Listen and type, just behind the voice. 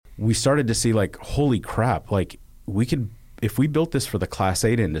we started to see like, holy crap, like if we built this for the Class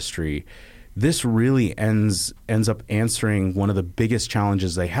 8 industry, this really ends up answering one of the biggest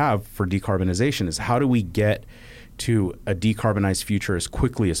challenges they have for decarbonization is how do we get to a decarbonized future as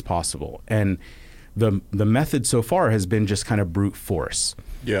quickly as possible? And the method so far has been just kind of brute force.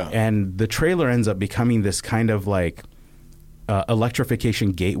 Yeah. And the trailer ends up becoming this kind of like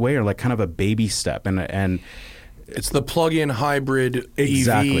electrification gateway or like kind of a baby step. And it's the plug-in hybrid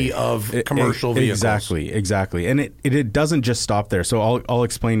exactly. EV of commercial vehicles. Exactly. And it doesn't just stop there. So I'll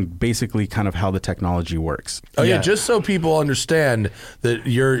explain basically kind of how the technology works. Oh yeah, just so people understand that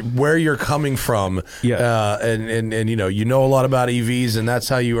where you're coming from. Yeah. And you know a lot about EVs and that's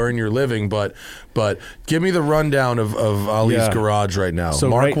how you earn your living. But give me the rundown of Ali's garage right now. So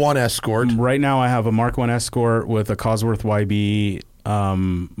Mark 1 Escort. Right now I have a Mark 1 Escort with a Cosworth YB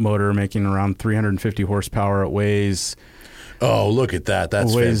motor making around 350 horsepower. It weighs look at that.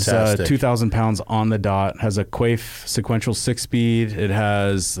 That's fantastic. 2,000 pounds on the dot. Has a Quaife sequential 6-speed. It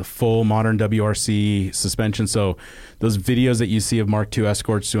has the full modern WRC suspension. So those videos that you see of Mark II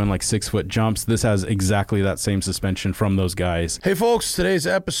Escorts doing like 6-foot jumps, this has exactly that same suspension from those guys. Hey folks, today's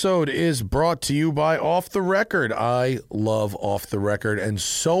episode is brought to you by Off the Record. I love Off the Record, and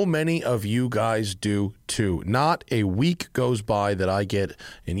so many of you guys do too. Not a week goes by that I get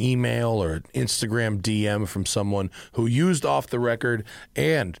an email or an Instagram DM from someone who used Off the Record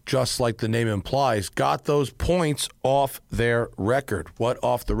and, just like the name implies, got those points off their record. What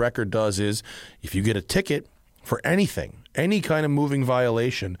Off the Record does is, if you get a ticket for anything, any kind of moving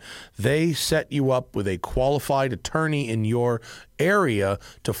violation, they set you up with a qualified attorney in your area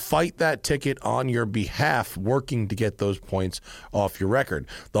to fight that ticket on your behalf, working to get those points off your record.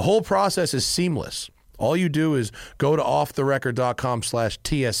 The whole process is seamless. All you do is go to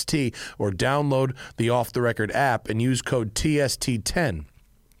offtherecord.com/TST or download the Off the Record app and use code TST10.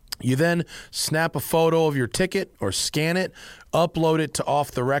 You then snap a photo of your ticket or scan it, upload it to Off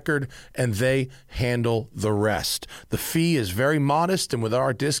the Record, and they handle the rest. The fee is very modest, and with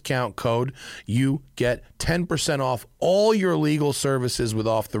our discount code, you get 10% off all your legal services with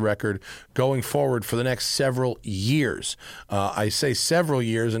Off the Record going forward for the next several years. I say several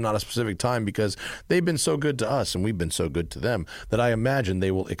years and not a specific time because they've been so good to us and we've been so good to them that I imagine they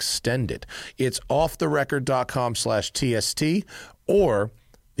will extend it. It's offtherecord.com/TST or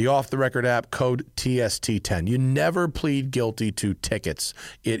the Off the Record app, code TST10. You never plead guilty to tickets.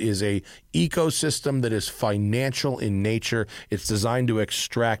 It is a ecosystem that is financial in nature. It's designed to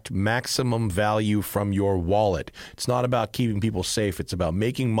extract maximum value from your wallet. It's not about keeping people safe. It's about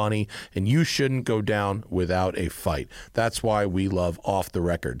making money, and you shouldn't go down without a fight. That's why we love Off the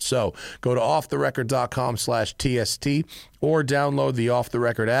Record. So go to offtherecord.com/TST or download the Off the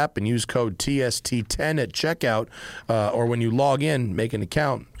Record app and use code TST10 at checkout, or when you log in, make an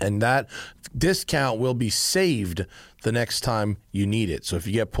account, and that discount will be saved the next time you need it. So if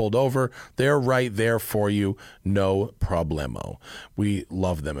you get pulled over, they're right there for you. No problemo. We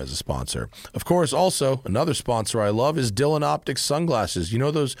love them as a sponsor. Of course, also, another sponsor I love is Dylan Optics sunglasses. You know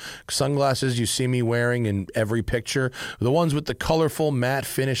those sunglasses you see me wearing in every picture? The ones with the colorful matte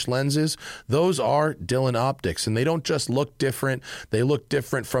finish lenses? Those are Dylan Optics, and they don't just look different. They look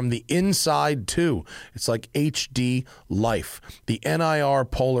different from the inside, too. It's like HD life. The NIR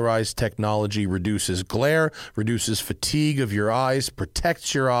polarized technology reduces glare, reduces fatigue of your eyes,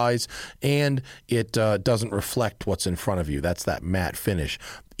 protects your eyes, and it doesn't reflect what's in front of you. That's that matte finish.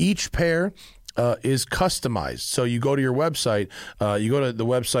 Each pair is customized. So you go to your website,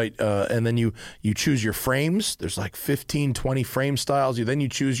 and then you choose your frames. There's like 15, 20 frame styles. Then you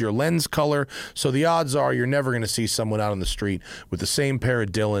choose your lens color. So the odds are you're never going to see someone out on the street with the same pair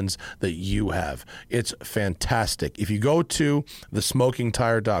of Dylans that you have. It's fantastic. If you go to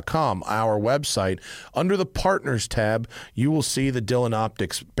thesmokingtire.com, our website, under the Partners tab, you will see the Dylan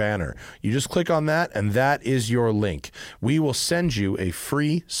Optics banner. You just click on that, and that is your link. We will send you a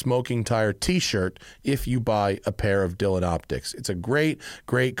free Smoking Tire t-shirt if you buy a pair of Dylan Optics. It's a great,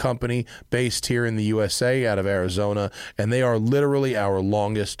 great company based here in the USA out of Arizona, and they are literally our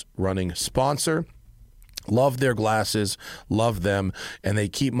longest running sponsor. Love their glasses, love them, and they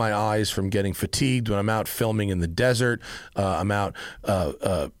keep my eyes from getting fatigued when I'm out filming in the desert. I'm out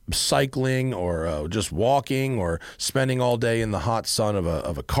cycling or just walking or spending all day in the hot sun of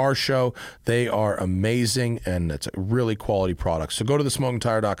a car show. They are amazing, and it's a really quality product. So go to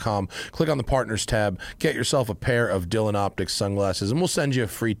thesmokingtire.com, click on the Partners tab, get yourself a pair of Dylan Optics sunglasses, and we'll send you a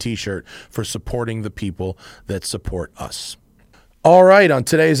free t-shirt for supporting the people that support us. All right, on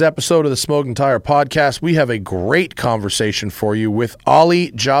today's episode of the Smoking Tire Podcast, we have a great conversation for you with Ali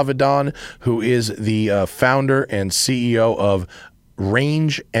Javidan, who is the founder and CEO of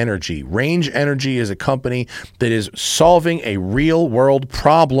Range Energy. Range Energy is a company that is solving a real-world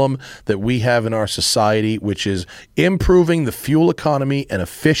problem that we have in our society, which is improving the fuel economy and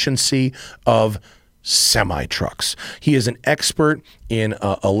efficiency of semi-trucks. He is an expert in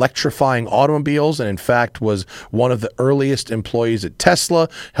electrifying automobiles, and in fact was one of the earliest employees at Tesla,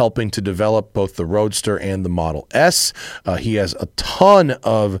 helping to develop both the Roadster and the Model S. He has a ton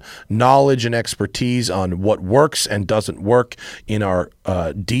of knowledge and expertise on what works and doesn't work in our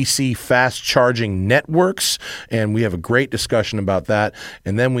DC fast charging networks, and we have a great discussion about that.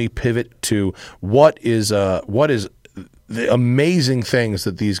 And then we pivot to what is the amazing things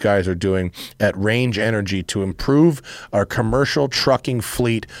that these guys are doing at Range Energy to improve our commercial trucking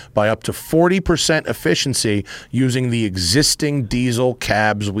fleet by up to 40% efficiency using the existing diesel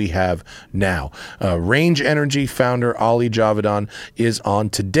cabs we have now. Range Energy founder Ali Javidan is on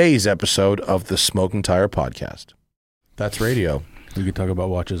today's episode of the Smoking Tire Podcast. That's radio. We could talk about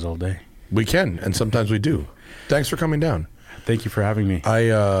watches all day. We can, and sometimes we do. Thanks for coming down. Thank you for having me.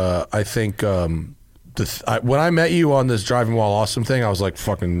 I think... when I met you on this Driving While Awesome thing, I was like,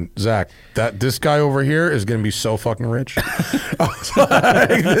 fucking Zach, this guy over here is going to be so fucking rich.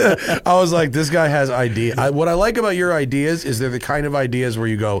 I was like, this guy has idea. What I like about your ideas is they're the kind of ideas where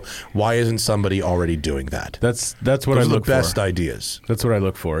you go, why isn't somebody already doing that? That's what I look for. The best ideas. That's what I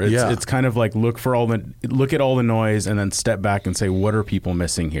look for. It's kind of like look at all the noise and then step back and say, what are people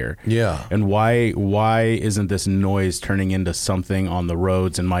missing here? Yeah. And why isn't this noise turning into something on the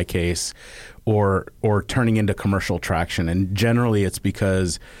roads, in my case, or turning into commercial traction? And generally it's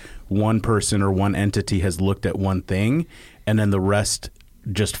because one person or one entity has looked at one thing and then the rest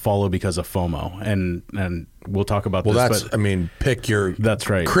just follow because of FOMO. And we'll talk about this. Pick your that's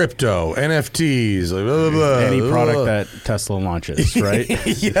right. Crypto, NFTs, blah, blah, blah, any product blah. That Tesla launches, right?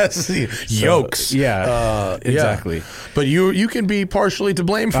 Yes. Yokes. Yeah, exactly. Yeah. But you can be partially to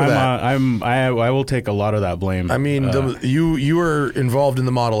blame for that. I will take a lot of that blame. I mean, you were involved in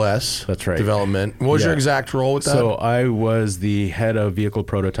the Model S that's right. development. What was your exact role with that? So I was the head of vehicle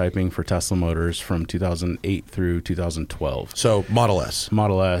prototyping for Tesla Motors from 2008 through 2012. So Model S.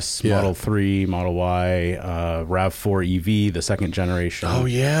 Model 3, Model Y, RAV4 EV, the second generation. Oh,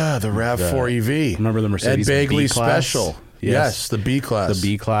 yeah, the RAV4 EV. Remember the Mercedes Ed Begley B-Class? Special. Yes, the B-Class. The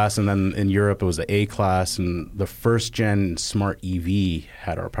B-Class, and then in Europe it was the A-Class, and the first-gen Smart EV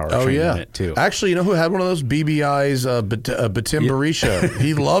had our powertrain in it, too. Actually, you know who had one of those? BBI's Batim Berisha.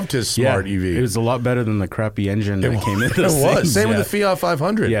 He loved his Smart EV. It was a lot better than the crappy engine that came into those It was. things. Same with the Fiat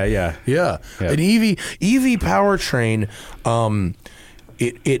 500. Yeah. An EV powertrain...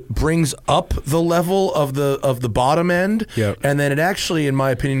 It brings up the level of the bottom end, and then it actually, in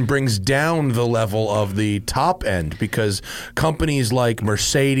my opinion, brings down the level of the top end, because companies like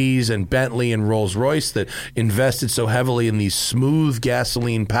Mercedes and Bentley and Rolls-Royce that invested so heavily in these smooth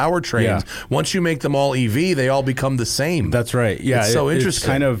gasoline powertrains, once you make them all EV, they all become the same. That's right. Yeah, it's so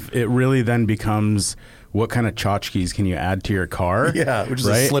interesting. It really then becomes... what kind of tchotchkes can you add to your car? Yeah, which is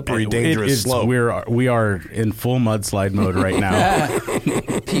a slippery, dangerous slope. We are in full mudslide mode right now.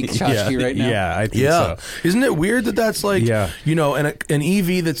 Peak tchotchke right now. Yeah, I think so. Isn't it weird that that's like, an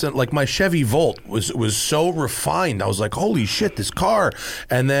EV that's like my Chevy Volt was so refined. I was like, holy shit, this car.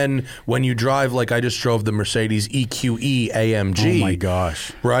 And then when you drive, like I just drove the Mercedes EQE AMG. Oh my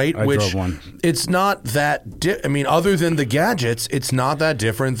gosh. Right? I drove one. It's not that, other than the gadgets, it's not that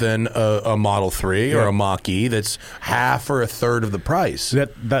different than a Model 3 or a Mach-E that's half or a third of the price.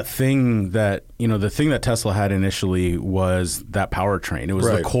 That thing that, the thing that Tesla had initially was that powertrain. It was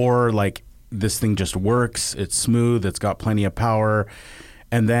the core, like, this thing just works, it's smooth, it's got plenty of power.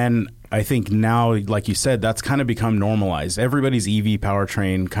 And then I think now, like you said, that's kind of become normalized. Everybody's EV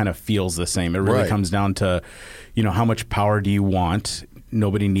powertrain kind of feels the same. It really comes down to, how much power do you want?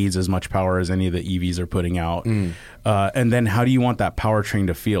 Nobody needs as much power as any of the EVs are putting out. And then how do you want that powertrain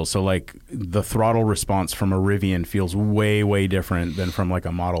to feel? So like the throttle response from a Rivian feels way, way different than from like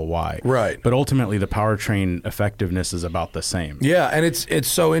a Model Y. Right. But ultimately the powertrain effectiveness is about the same. Yeah, and it's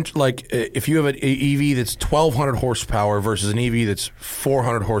so like if you have an EV that's 1,200 horsepower versus an EV that's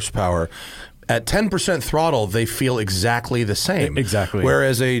 400 horsepower, at 10% throttle, they feel exactly the same. Exactly.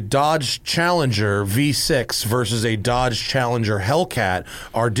 Whereas a Dodge Challenger V6 versus a Dodge Challenger Hellcat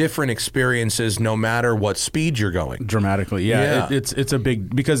are different experiences no matter what speed you're going. Dramatically, yeah. It's a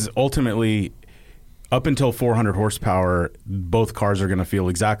big, because ultimately, up until 400 horsepower, both cars are going to feel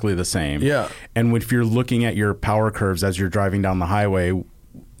exactly the same. Yeah. And if you're looking at your power curves as you're driving down the highway,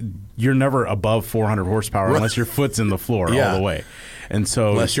 you're never above 400 horsepower unless your foot's in the floor all the way. And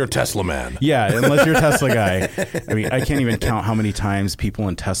so, unless you're Tesla man. Yeah, unless you're a Tesla guy. I mean, I can't even count how many times people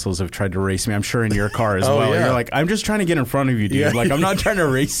in Teslas have tried to race me. I'm sure in your car as well. Yeah. You're like, I'm just trying to get in front of you, dude. Yeah. Like, I'm not trying to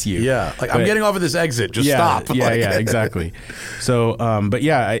race you. Yeah, like, I'm getting off of this exit. Just stop. Yeah, exactly. So, but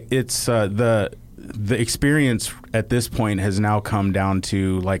yeah, it's the experience at this point has now come down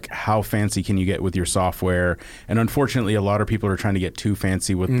to like how fancy can you get with your software, and unfortunately, a lot of people are trying to get too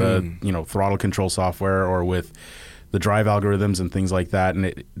fancy with the throttle control software or with the drive algorithms and things like that,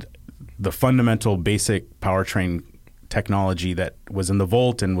 and the fundamental basic powertrain technology that was in the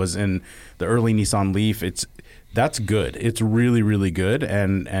Volt and was in the early Nissan Leaf, that's good. It's really, really good,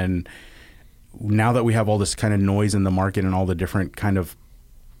 and now that we have all this kind of noise in the market and all the different kind of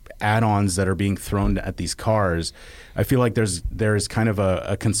add-ons that are being thrown at these cars, I feel like there's kind of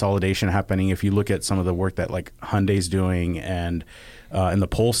a consolidation happening. If you look at some of the work that like Hyundai's doing and the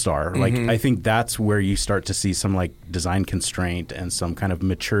Polestar, like I think that's where you start to see some like design constraint and some kind of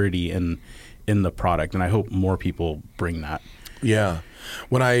maturity in the product, and I hope more people bring that. Yeah.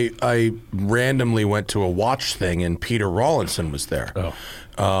 When I randomly went to a watch thing and Peter Rawlinson was there.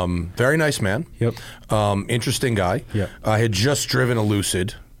 Very nice man. Yep. Interesting guy. Yep. I had just driven a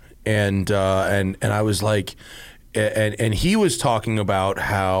Lucid, and I was like, and he was talking about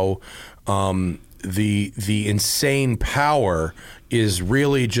how the insane power is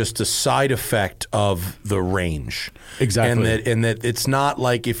really just a side effect of the range. Exactly. And that it's not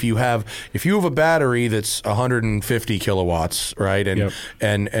like if you have a battery that's 150 kilowatts, right?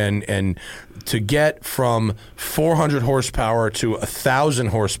 And to get from 400 horsepower to 1,000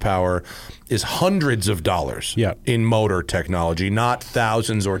 horsepower is hundreds of dollars in motor technology, not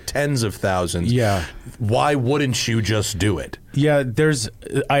thousands or tens of thousands. Yeah. Why wouldn't you just do it? Yeah,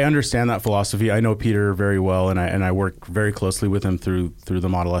 I understand that philosophy. I know Peter very well, and I work very closely with him through the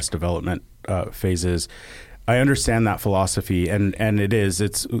Model S development phases. I understand that philosophy, and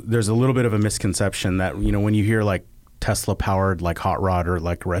there's a little bit of a misconception that, you know, when you hear like Tesla powered like hot rod or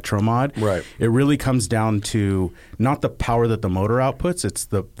like retro mod, right, it really comes down to not the power that the motor outputs, it's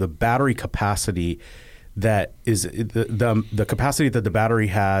the battery capacity that is the capacity that the battery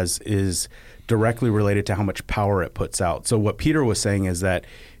has is directly related to how much power it puts out. So what Peter was saying is that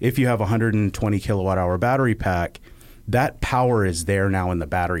if you have a 120 kilowatt hour battery pack, that power is there now in the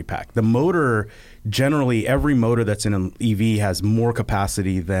battery pack. The motor, generally every motor that's in an EV has more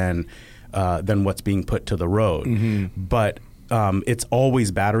capacity than what's being put to the road. But it's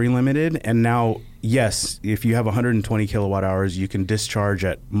always battery limited. And now, yes, if you have 120 kilowatt hours, you can discharge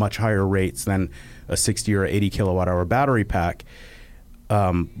at much higher rates than a 60 or 80 kilowatt hour battery pack.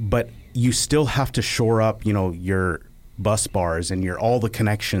 But you still have to shore up, you know, your bus bars and all the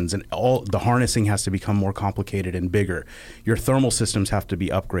connections, and all the harnessing has to become more complicated and bigger. Your thermal systems have to be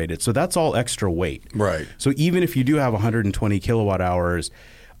upgraded. So that's all extra weight. Right. So even if you do have 120 kilowatt hours,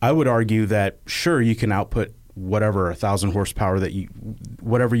 I would argue that sure, you can output whatever 1,000 horsepower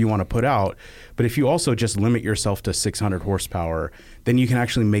whatever you want to put out, but if you also just limit yourself to 600 horsepower, then you can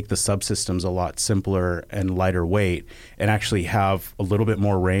actually make the subsystems a lot simpler and lighter weight, and actually have a little bit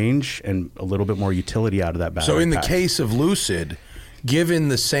more range and a little bit more utility out of that battery. So in pack. the case of Lucid, given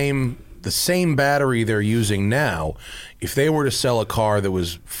the same battery they're using now, if they were to sell a car that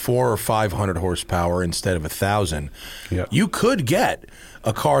was 400 or 500 horsepower instead of 1,000, you could get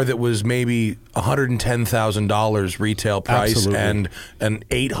a car that was maybe $110,000 retail price. Absolutely. And an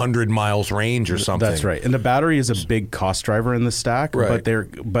 800 miles range or something. That's right. And the battery is a big cost driver in the stack, right,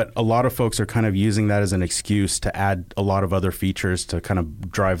 but a lot of folks are kind of using that as an excuse to add a lot of other features to kind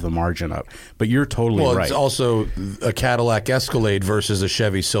of drive the margin up. But you're totally right. Well, it's also a Cadillac Escalade versus a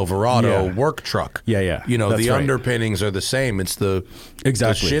Chevy Silverado work truck. Yeah. You know, that's the right. underpinnings are the same. It's the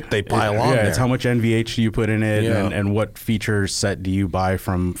shit they pile on there. It's how much NVH do you put in it, and what feature set do you buy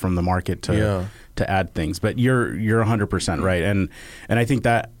from the market to add things. But you're 100% right, and I think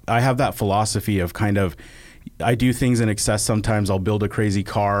that I have that philosophy of kind of, I do things in excess. Sometimes I'll build a crazy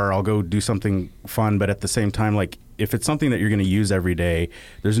car, I'll go do something fun, but at the same time, like, if it's something that you're going to use every day,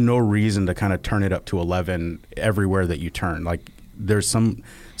 there's no reason to kind of turn it up to 11 everywhere that you turn. Like, there's some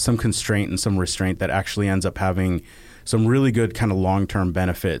constraint and some restraint that actually ends up having some really good kind of long-term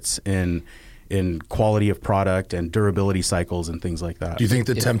benefits in quality of product and durability cycles and things like that. Do you think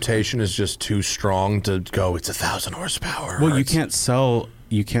the temptation is just too strong to go, it's 1,000 horsepower? Well, you can't sell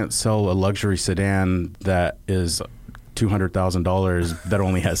a luxury sedan that is $200,000 that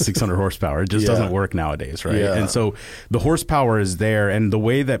only has 600 horsepower. It just doesn't work nowadays, right? Yeah. And so the horsepower is there, and the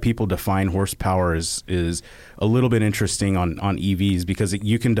way that people define horsepower is a little bit interesting on EVs, because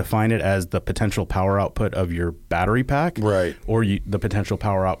you can define it as the potential power output of your battery pack, right, or the potential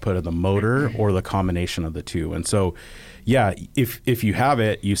power output of the motor, or the combination of the two. And so, yeah, if you have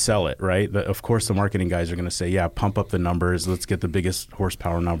it, you sell it, right? Of course, the marketing guys are going to say, yeah, pump up the numbers. Let's get the biggest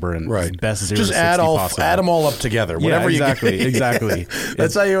horsepower number and best 0 just to 60 possible. Add them all up together. Whatever exactly.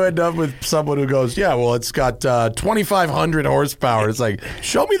 That's how you end up with someone who goes, yeah, well, it's got 2,500 horsepower. It's like,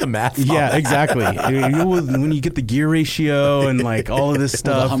 show me the math. Yeah, exactly. When you get the gear ratio and like all of this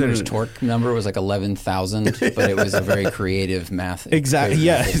stuff. Well, the Hummer's torque number was like 11,000, but it was a very creative math. Exactly.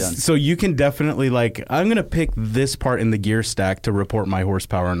 Yeah. So you can definitely I'm going to pick this part in the gear stack to report my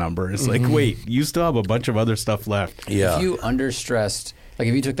horsepower number. It's like, wait, you still have a bunch of other stuff left. Yeah. If you understressed, like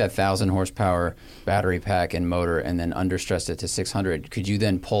if you took that 1,000 horsepower battery pack and motor and then understressed it to 600, could you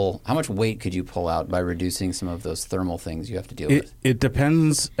then how much weight could you pull out by reducing some of those thermal things you have to deal with? It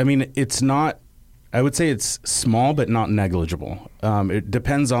depends. I mean, it's not, I would say it's small but not negligible. It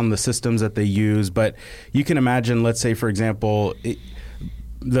depends on the systems that they use, but you can imagine, let's say, for example,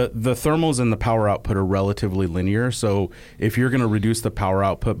 the thermals and the power output are relatively linear. So if you're going to reduce the power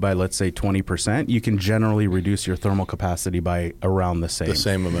output by, let's say, 20%, you can generally reduce your thermal capacity by around the same. The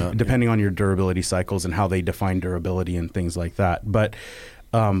same amount. Depending on your durability cycles and how they define durability and things like that. But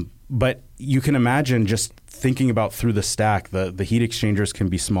you can imagine, just thinking about through the stack, the heat exchangers can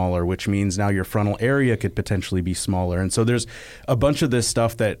be smaller, which means now your frontal area could potentially be smaller. And so there's a bunch of this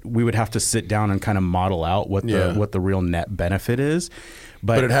stuff that we would have to sit down and kind of model out what the real net benefit is.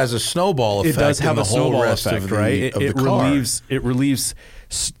 But it has a snowball effect. It does have a snowball effect, right? It relieves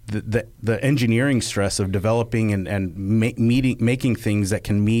the engineering stress of developing and making things that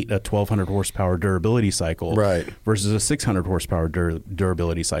can meet a 1,200 horsepower durability cycle, right, versus a 600 horsepower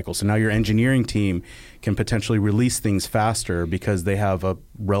durability cycle. So now your engineering team can potentially release things faster because they have a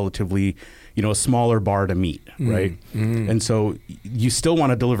relatively a smaller bar to meet, right? And so you still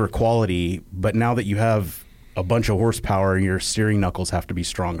want to deliver quality, but now that you have a bunch of horsepower, your steering knuckles have to be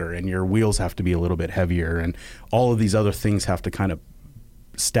stronger and your wheels have to be a little bit heavier, and all of these other things have to kind of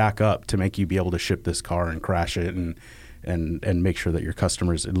stack up to make you be able to ship this car and crash it and make sure that your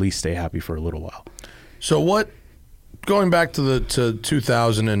customers at least stay happy for a little while. So going back to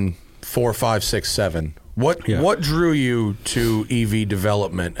 2004, 5, 6, 7, what drew you to EV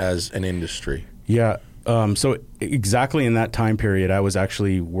development as an industry? Yeah. So exactly in that time period, I was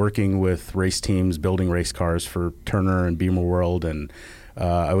actually working with race teams, building race cars for Turner and Beamer World, and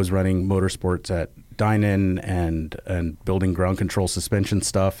I was running motorsports at Dynan and building ground control suspension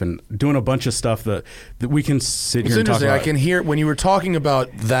stuff and doing a bunch of stuff that we can sit here and talk about. I can hear when you were talking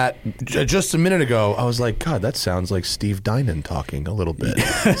about that just a minute ago, I was like, God, that sounds like Steve Dynan talking a little bit.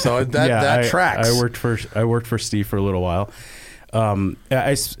 So that tracks. I worked for Steve for a little while. And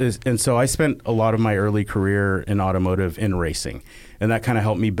so I spent a lot of my early career in automotive in racing, and that kind of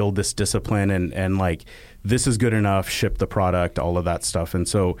helped me build this discipline and like, this is good enough, ship the product, all of that stuff. And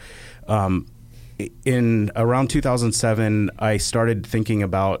so in around 2007, I started thinking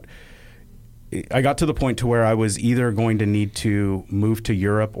about, I got to the point to where I was either going to need to move to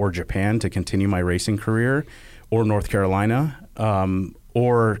Europe or Japan to continue my racing career, or North Carolina,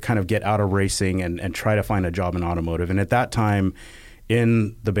 or kind of get out of racing and try to find a job in automotive. And at that time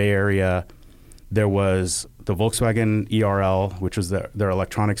in the Bay Area, there was the Volkswagen ERL, which was their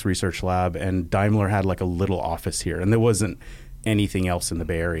electronics research lab, and Daimler had like a little office here, and there wasn't anything else in the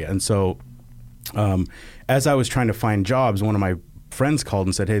Bay Area. And so as I was trying to find jobs, one of my friends called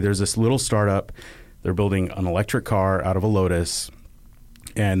and said, hey, there's this little startup. They're building an electric car out of a Lotus,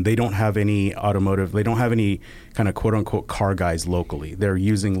 and they don't have any automotive, they don't have any kind of quote unquote car guys locally. They're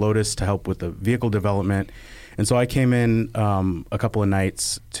using Lotus to help with the vehicle development. And so I came in a couple of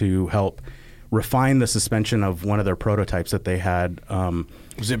nights to help refine the suspension of one of their prototypes that they had.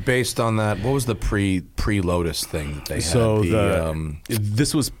 Was it based on that? What was the pre-Lotus thing that they had? So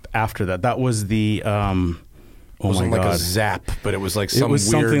this was after that. That was the... it wasn't like a Zap, but it was like some weird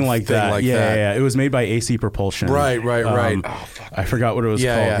something like thing that. like yeah, that. Yeah, it was made by AC Propulsion. Right. I forgot what it was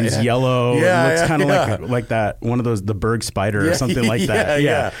called. He's yellow. It looks kind of like that. One of those, the Berg Spider or something like that.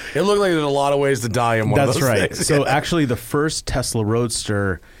 Yeah. It looked like there's a lot of ways to die in one of those things. That's right. So actually the first Tesla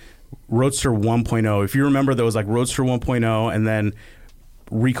Roadster 1.0, if you remember, there was like Roadster 1.0 and then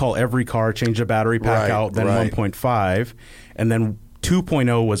recall every car, change the battery pack out, then 1.5, and then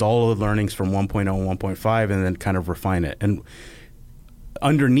 2.0 was all of the learnings from 1.0 and 1.5, and then kind of refine it. And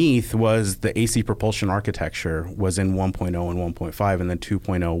underneath was the AC propulsion architecture was in 1.0 and 1.5, and then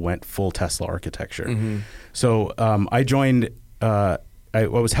 2.0 went full Tesla architecture. So I joined. I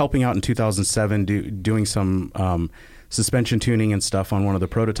was helping out in 2007 doing some suspension tuning and stuff on one of the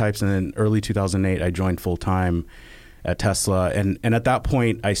prototypes, and then early 2008 I joined full time at Tesla, and at that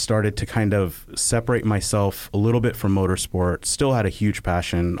point I started to kind of separate myself a little bit from motorsport. Still had a huge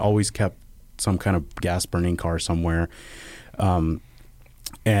passion, always kept some kind of gas burning car somewhere,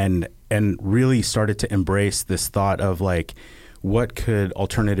 and really started to embrace this thought of like, what could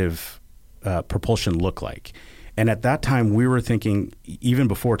alternative propulsion look like? And at that time, we were thinking, even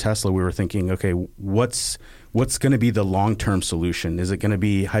before Tesla, we were thinking, okay, what's going to be the long-term solution? Is it going to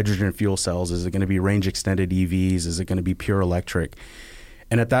be hydrogen fuel cells? Is it going to be range-extended EVs? Is it going to be pure electric?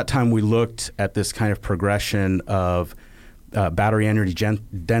 And at that time, we looked at this kind of progression of battery energy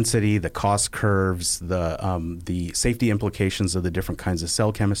density, the cost curves, the safety implications of the different kinds of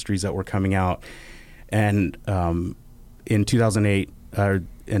cell chemistries that were coming out. And in 2008,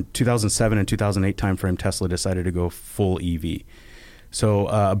 in 2007 and 2008 timeframe, Tesla decided to go full EV. So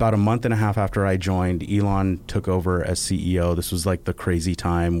about a month and a half after I joined, Elon took over as CEO. This was like the crazy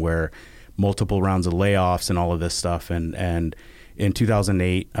time where multiple rounds of layoffs and all of this stuff. And in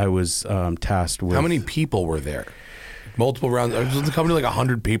 2008, I was tasked with... How many people were there? Multiple rounds? Was the company like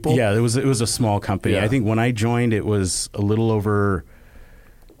 100 people? Yeah, it was a small company. Yeah. I think when I joined, it was a little over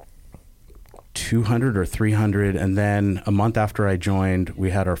 200 or 300, and then a month after I joined,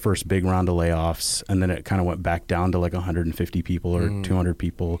 we had our first big round of layoffs, and then it kind of went back down to like 150 people or 200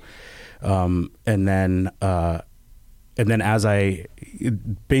 people, and then as I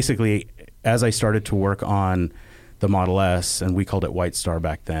started to work on the Model S, and we called it White Star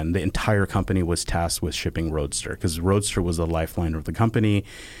back then, the entire company was tasked with shipping Roadster, because Roadster was the lifeline of the company,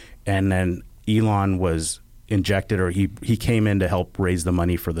 and then Elon was injected, or he came in to help raise the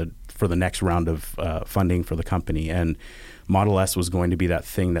money for the next round of funding for the company, and Model S was going to be that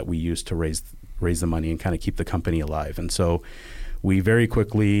thing that we used to raise the money and kind of keep the company alive. And so we very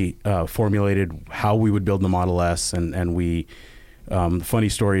quickly formulated how we would build the Model S, and we the funny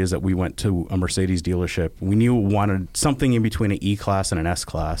story is that we went to a Mercedes dealership. We knew we wanted something in between an E-Class and an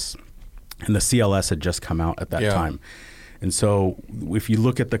S-Class, and the CLS had just come out at that time. And so if you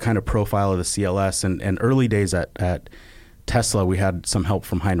look at the kind of profile of the CLS, and early days at Tesla, we had some help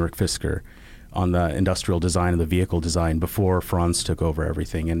from Heinrich Fisker on the industrial design and the vehicle design before Franz took over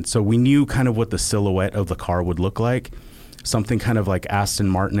everything. And so we knew kind of what the silhouette of the car would look like, something kind of like Aston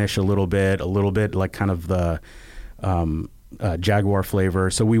Martin-ish a little bit like kind of the Jaguar flavor.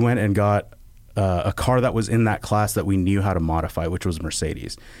 So we went and got a car that was in that class that we knew how to modify, which was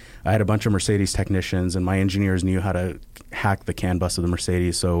Mercedes. I had a bunch of Mercedes technicians, and my engineers knew how to hack the CAN bus of the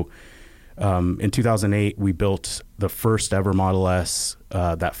Mercedes. So in 2008, we built the first ever Model S.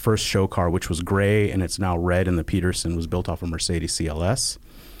 That first show car, which was gray and it's now red in the Peterson, was built off a Mercedes CLS.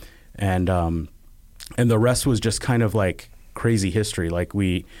 And the rest was just kind of like crazy history. Like,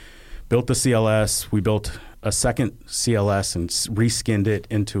 we built the CLS, we built a second CLS and reskinned it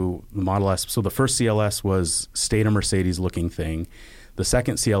into the Model S. So the first CLS was stayed a Mercedes looking thing. The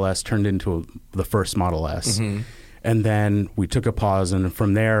second CLS turned into the first Model S. Mm-hmm. And then we took a pause, and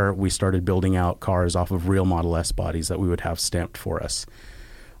from there we started building out cars off of real Model S bodies that we would have stamped for us.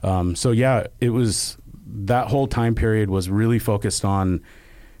 So yeah, it was, that whole time period was really focused on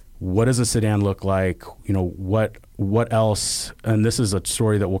what does a sedan look like, what else, and this is a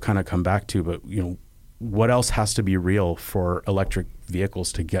story that we'll kind of come back to, but what else has to be real for electric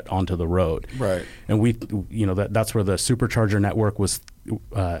vehicles to get onto the road. Right. And we, that's where the supercharger network was,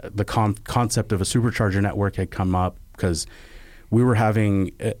 the concept of a supercharger network had come up, because we were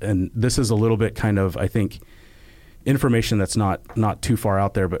having, and this is a little bit kind of, I think, information that's not too far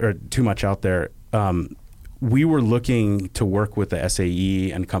out there, or too much out there. We were looking to work with the SAE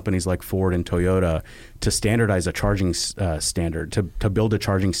and companies like Ford and Toyota to standardize a charging standard, to build a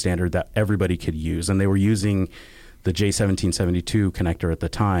charging standard that everybody could use. And they were using the J1772 connector at the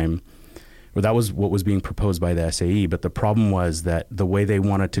time. Well, that was what was being proposed by the SAE. But the problem was that the way they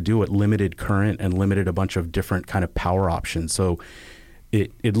wanted to do it limited current and limited a bunch of different kind of power options. So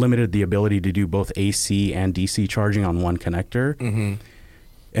it limited the ability to do both AC and DC charging on one connector. Mm-hmm.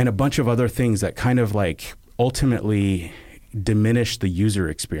 And a bunch of other things that kind of like ultimately diminish the user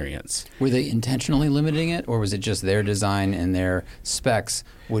experience. Were they intentionally limiting it, or was it just their design and their specs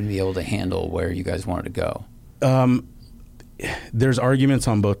wouldn't be able to handle where you guys wanted to go? There's arguments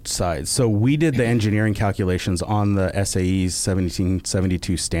on both sides. So we did the engineering calculations on the SAE's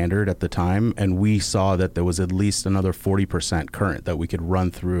 1772 standard at the time, and we saw that there was at least another 40% current that we could run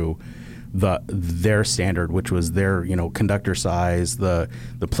through their standard, which was their conductor size, the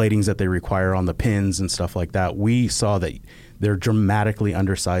platings that they require on the pins and stuff like that. We saw that they're dramatically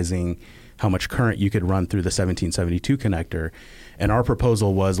undersizing how much current you could run through the 1772 connector. And our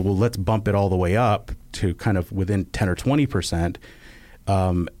proposal was, well, let's bump it all the way up to kind of within 10 or 20%.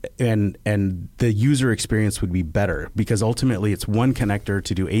 And the user experience would be better because ultimately it's one connector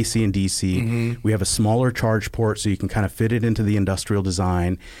to do AC and DC. Mm-hmm. We have a smaller charge port so you can kind of fit it into the industrial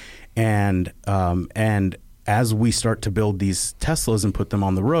design. And as we start to build these Teslas and put them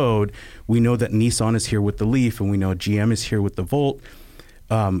on the road, we know that Nissan is here with the Leaf and we know GM is here with the Volt.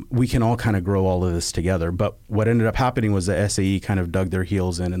 We can all kind of grow all of this together. But what ended up happening was the SAE kind of dug their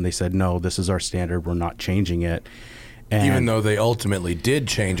heels in and they said, no, this is our standard. We're not changing it. And even though they ultimately did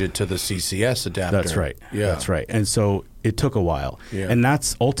change it to the CCS adapter. That's right. Yeah. That's right. And so it took a while. Yeah. And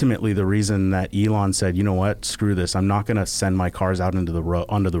that's ultimately the reason that Elon said, you know what, screw this. I'm not going to send my cars out into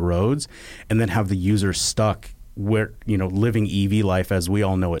onto the roads and then have the users stuck where, living EV life as we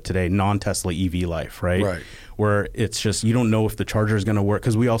all know it today, non-Tesla EV life, right? Right. Where it's just, you don't know if the charger is going to work.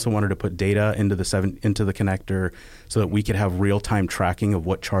 Because we also wanted to put data into the connector so that we could have real-time tracking of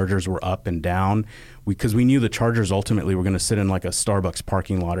what chargers were up and down. Because we knew the chargers ultimately were going to sit in like a Starbucks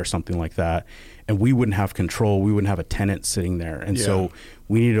parking lot or something like that. And we wouldn't have control. We wouldn't have a tenant sitting there. And so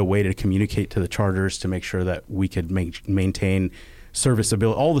we needed a way to communicate to the chargers to make sure that we could maintain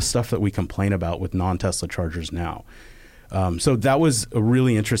serviceability, all the stuff that we complain about with non-Tesla chargers now. So that was a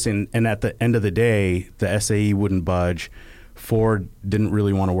really interesting. And at the end of the day, the SAE wouldn't budge. Ford didn't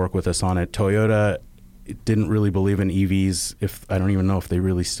really want to work with us on it. Toyota didn't really believe in EVs. I don't even know if they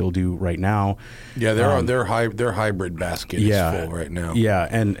really still do right now. Yeah, their hybrid basket is full right now. Yeah,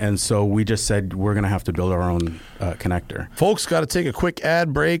 and so we just said we're going to have to build our own connector. Folks, got to take a quick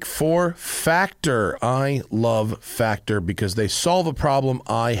ad break for Factor. I love Factor because they solve a problem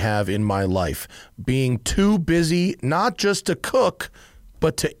I have in my life. Being too busy, not just to cook,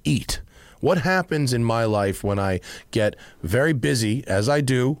 but to eat. What happens in my life when I get very busy, as I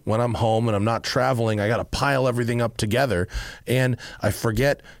do when I'm home and I'm not traveling? I got to pile everything up together, and I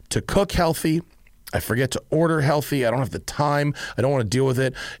forget to cook healthy. I forget to order healthy. I don't have the time. I don't want to deal with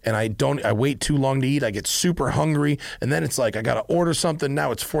it, and I wait too long to eat. I get super hungry, and then it's like I got to order something. Now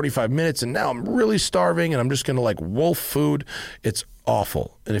it's 45 minutes, and now I'm really starving, and I'm just going to wolf food. It's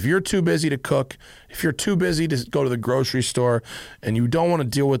awful. And if you're too busy to cook, if you're too busy to go to the grocery store and you don't want to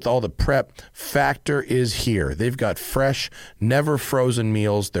deal with all the prep, Factor is here. They've got fresh, never frozen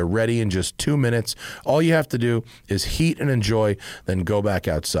meals. They're ready in just 2 minutes. All you have to do is heat and enjoy, then go back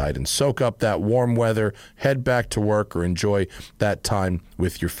outside and soak up that warm weather, head back to work, or enjoy that time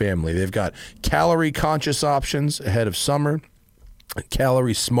with your family. They've got calorie conscious options ahead of summer.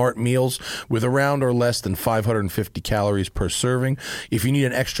 Calorie smart meals with around or less than 550 calories per serving. If you need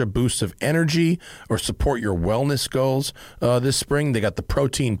an extra boost of energy or support your wellness goals this spring, they got the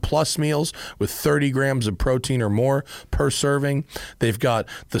Protein Plus meals with 30 grams of protein or more per serving. They've got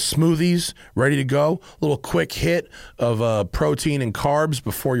the smoothies ready to go. A little quick hit of protein and carbs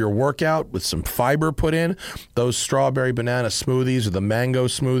before your workout with some fiber put in. Those strawberry banana smoothies or the mango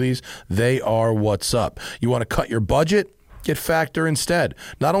smoothies, they are what's up. You want to cut your budget? Get Factor instead.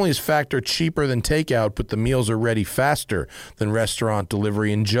 Not only is Factor cheaper than takeout, but the meals are ready faster than restaurant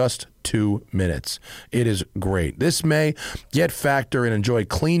delivery in just 2 minutes. It is great. This May, get Factor and enjoy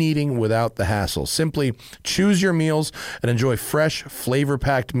clean eating without the hassle. Simply choose your meals and enjoy fresh,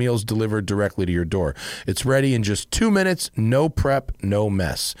 flavor-packed meals delivered directly to your door. It's ready in just 2 minutes, no prep, no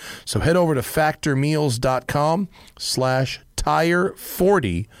mess. So head over to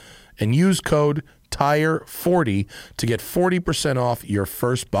factormeals.com/tire40 and use code TIRE40 to get 40% off your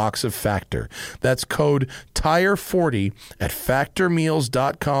first box of Factor. That's code TIRE40 at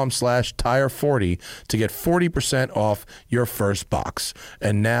factormeals.com/tire40 to get 40% off your first box.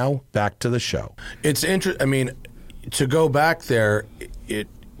 And now back to the show. It's interesting. I mean, to go back there,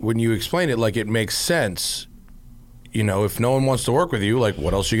 when you explain it, it makes sense. If no one wants to work with you,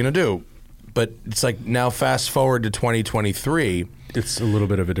 what else are you going to do? But it's now fast forward to 2023. It's a little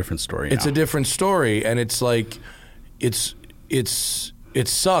bit of a different story now. It's a different story, and it's it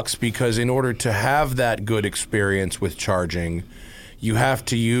sucks because in order to have that good experience with charging, you have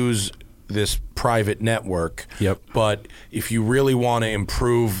to use this private network. Yep. But if you really want to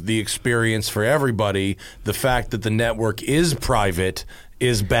improve the experience for everybody, the fact that the network is private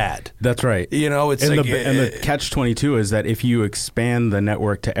is bad. That's right. It's and the catch-22 is that if you expand the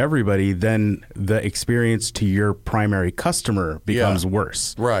network to everybody, then the experience to your primary customer becomes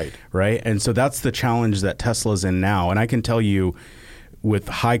worse. Right. Right. And so that's the challenge that Tesla's in now. And I can tell you, with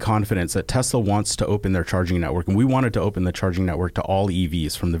high confidence that Tesla wants to open their charging network, and we wanted to open the charging network to all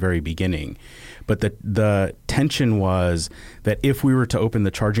EVs from the very beginning. But the tension was that if we were to open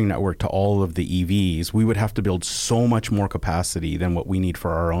the charging network to all of the EVs, we would have to build so much more capacity than what we need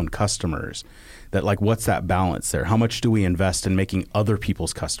for our own customers. That, like, what's that balance there? How much do we invest in making other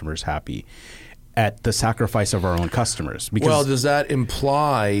people's customers happy at the sacrifice of our own customers? Because, well, does that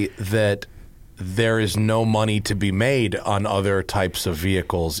imply that there is no money to be made on other types of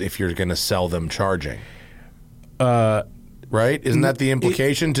vehicles if you're going to sell them charging? Right? Isn't that the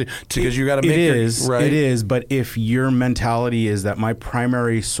implication? Because you got to make it. Right? It is. But if your mentality is that my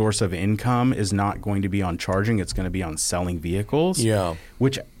primary source of income is not going to be on charging, it's going to be on selling vehicles,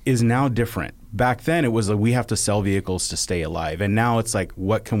 which is now different. Back then, it was like we have to sell vehicles to stay alive. And now it's like,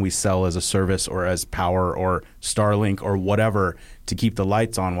 what can we sell as a service or as power or Starlink or whatever to keep the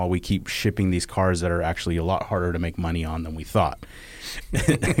lights on while we keep shipping these cars that are actually a lot harder to make money on than we thought?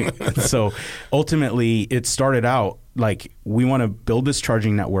 So ultimately, it started out like we want to build this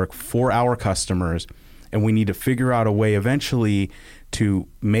charging network for our customers, and we need to figure out a way eventually to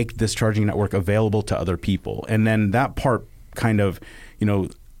make this charging network available to other people. And then that part kind of,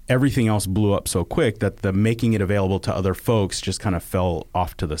 everything else blew up so quick that the making it available to other folks just kind of fell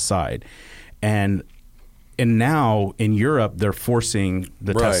off to the side. And now in Europe, they're forcing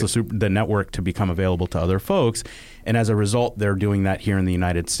the the network to become available to other folks. And as a result, they're doing that here in the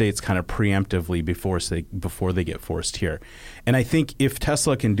United States kind of preemptively before they get forced here. And I think if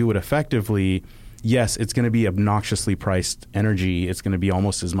Tesla can do it effectively, yes, it's going to be obnoxiously priced energy. It's going to be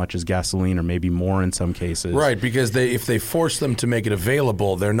almost as much as gasoline or maybe more in some cases. Right, because if they force them to make it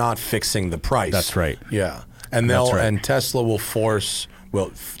available, they're not fixing the price. That's right. Yeah. And and Tesla will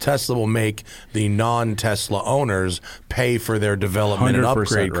Tesla will make the non-Tesla owners pay for their development and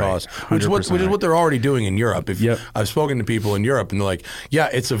upgrade costs, which is what they're already doing in Europe. I've spoken to people in Europe, and they're like, yeah,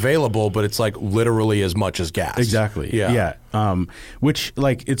 it's available, but it's like literally as much as gas. Exactly. Yeah. Which,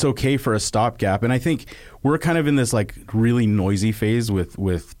 like, it's okay for a stopgap. And I think we're kind of in this like really noisy phase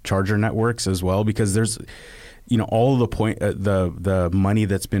with charger networks as well, because there's, all of the money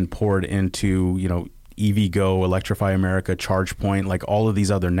that's been poured into, EVgo, Electrify America, ChargePoint, like all of these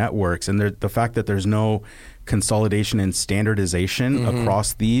other networks. And the fact that there's no consolidation and standardization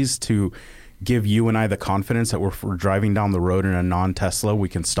across these to give you and I the confidence that we're driving down the road in a non-Tesla, we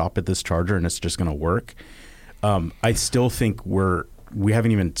can stop at this charger and it's just going to work. I still think we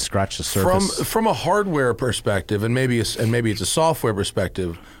haven't even scratched the surface. From a hardware perspective, and maybe it's a software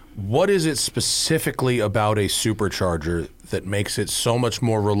perspective, what is it specifically about a supercharger that makes it so much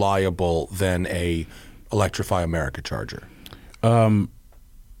more reliable than a Electrify America charger?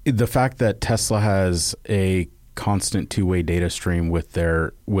 The fact that Tesla has a constant two-way data stream with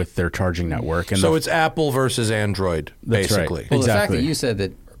their charging network, and so it's Apple versus Android, basically. Right. Well, the fact that you said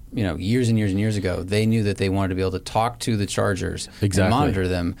that years and years and years ago, they knew that they wanted to be able to talk to the chargers and monitor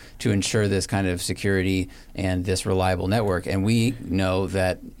them to ensure this kind of security and this reliable network. And we know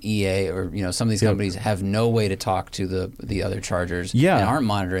that EA or some of these companies have no way to talk to the other chargers and aren't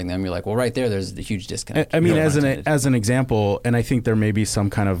monitoring them. You're like, well, right there's the huge disconnect. I mean, as an example, and I think there may be some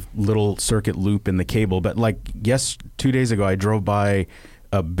kind of little circuit loop in the cable, but 2 days ago, I drove by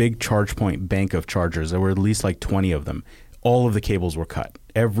a big ChargePoint bank of chargers. There were at least 20 of them. All of the cables were cut.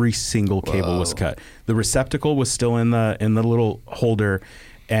 Every single cable was cut. The receptacle was still in the little holder,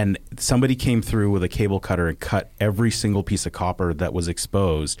 and somebody came through with a cable cutter and cut every single piece of copper that was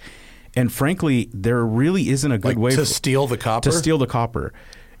exposed. And frankly, there really isn't a good way to steal the copper. To steal the copper.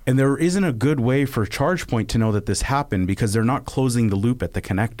 And there isn't a good way for ChargePoint to know that this happened because they're not closing the loop at the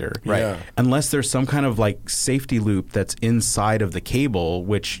connector. Right. Yeah. Unless there's some kind of safety loop that's inside of the cable,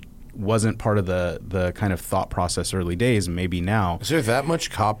 which wasn't part of the kind of thought process early days. Maybe now. Is there that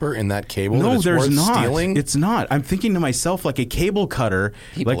much copper in that cable? No, that there's worth not. Stealing? It's not. I'm thinking to myself, a cable cutter.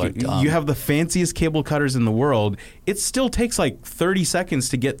 People are dumb. You have the fanciest cable cutters in the world. It still takes 30 seconds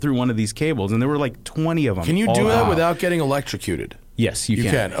to get through one of these cables, and there were 20 of them. Can you do that without getting electrocuted? Yes, you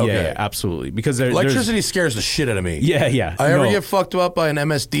can. Okay. Yeah, absolutely. Because electricity scares the shit out of me. Yeah. I ever get fucked up by an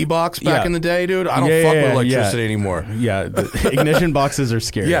MSD box back in the day, dude? I don't fuck with electricity anymore. Yeah, the ignition boxes are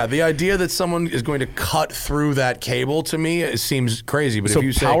scary. Yeah, the idea that someone is going to cut through that cable to me it seems crazy. But if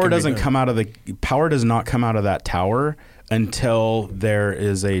you say power does not come out of that tower until there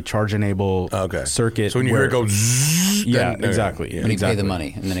is a charge enable circuit. So when you hear it go zzz, exactly. When you pay the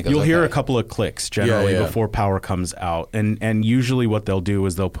money, and then it goes. You'll hear a couple of clicks generally before power comes out, and usually what they'll do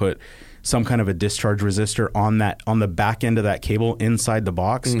is they'll put some kind of a discharge resistor on the back end of that cable inside the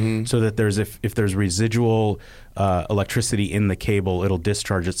box, so that if there's residual electricity in the cable, it'll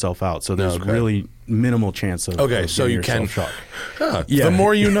discharge itself out. So there's really minimal chance of so you can shock. The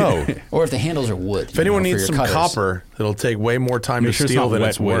more you know. Or if the handles are wood. If anyone needs some copper, it'll take way more time to steal than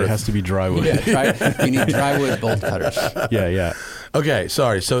it's worth. It has to be dry wood. Yeah, you need dry wood bolt cutters. Yeah. Okay,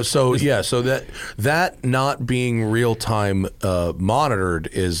 sorry. So that not being real time monitored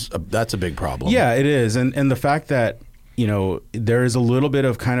that's a big problem. Yeah, it is, and the fact that there is a little bit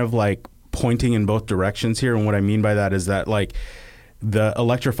of kind of like pointing in both directions here, and what I mean by that is that like the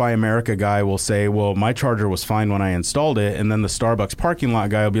Electrify America guy will say, well, my charger was fine when I installed it, and then the Starbucks parking lot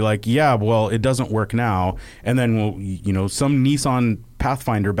guy will be like, yeah, well, it doesn't work now, and then some Nissan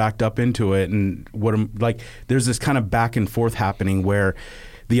Pathfinder backed up into it, and there's this kind of back and forth happening where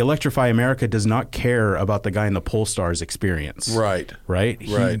the Electrify America does not care about the guy in the Polestar's experience. Right.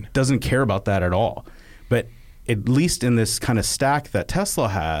 He doesn't care about that at all. But at least in this kind of stack that Tesla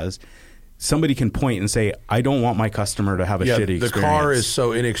has, somebody can point and say, I don't want my customer to have a shitty experience. The car is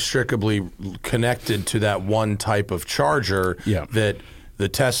so inextricably connected to that one type of charger that the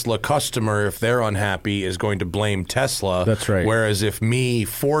Tesla customer, if they're unhappy, is going to blame Tesla. That's right. Whereas if me,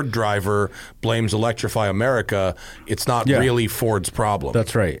 Ford driver, blames Electrify America, it's not really Ford's problem.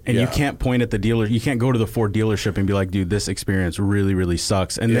 That's right. And you can't point at the dealer. You can't go to the Ford dealership and be like, dude, this experience really, really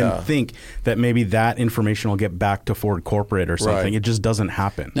sucks. And then think that maybe that information will get back to Ford corporate or something. Right. It just doesn't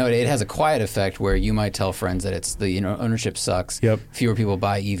happen. No, it has a quiet effect where you might tell friends that it's the ownership sucks. Yep. Fewer people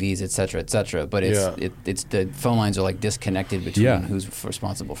buy EVs, et cetera, et cetera. But it's the phone lines are like disconnected between who's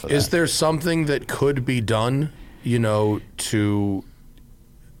responsible for that. Is there something that could be done, to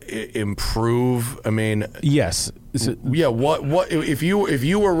improve? I mean, yes. What if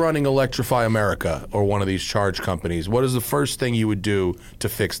you were running Electrify America or one of these charge companies? What is the first thing you would do to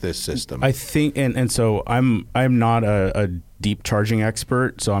fix this system? I think, and so I'm not a deep charging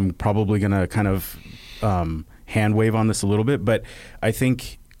expert, so I'm probably going to kind of hand wave on this a little bit, but I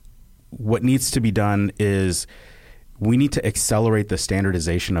think what needs to be done is we need to accelerate the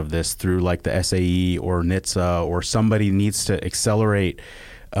standardization of this through like the SAE or NHTSA, or somebody needs to accelerate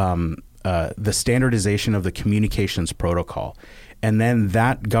the standardization of the communications protocol. And then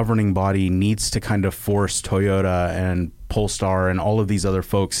that governing body needs to kind of force Toyota and Polestar and all of these other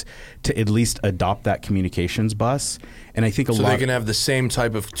folks to at least adopt that communications bus. And I think so they can have the same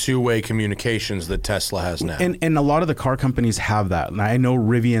type of two-way communications that Tesla has now. And a lot of the car companies have that. And I know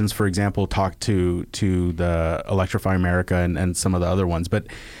Rivian's, for example, talked to the Electrify America and some of the other ones. But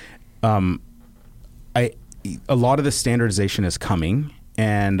a lot of the standardization is coming,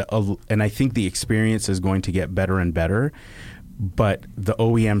 and I think the experience is going to get better and better. But the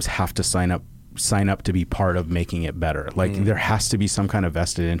OEMs have to sign up to be part of making it better. Like there has to be some kind of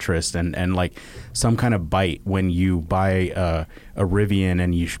vested interest and like some kind of bite when you buy a Rivian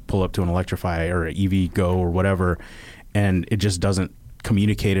and you pull up to an Electrify or an EV Go or whatever, and it just doesn't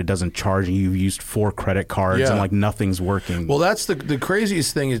communicate, it doesn't charge, and you've used 4 credit cards and like nothing's working. Well, that's the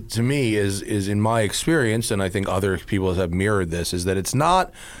craziest thing to me is in my experience, and I think other people have mirrored this, is that it's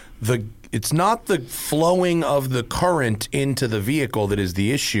not the flowing of the current into the vehicle that is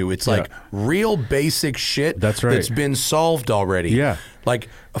the issue. It's like real basic shit that's been solved already. Yeah. Like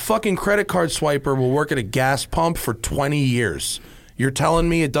a fucking credit card swiper will work at a gas pump for 20 years. You're telling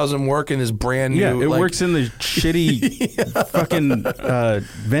me it doesn't work in this brand new... Yeah, it works in the shitty fucking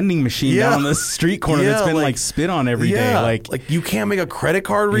vending machine down the street corner that's been like spit on every day. Like you can't make a credit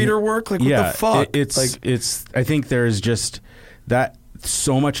card reader work? Like what the fuck? It's I think there's just that...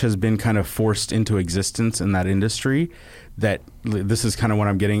 So much has been kind of forced into existence in that industry that this is kind of what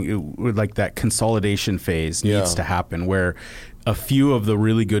I'm getting, like that consolidation phase needs to happen, where a few of the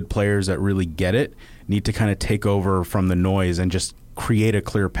really good players that really get it need to kind of take over from the noise and just create a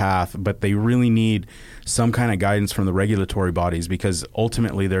clear path. But they really need some kind of guidance from the regulatory bodies, because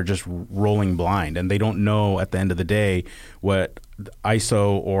ultimately they're just rolling blind and they don't know at the end of the day what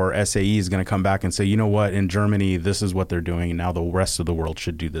ISO or SAE is going to come back and say, you know what, in Germany, this is what they're doing, and now the rest of the world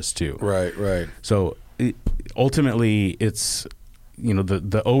should do this too. Right. So ultimately, it's,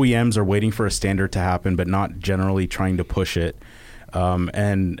 the OEMs are waiting for a standard to happen, but not generally trying to push it.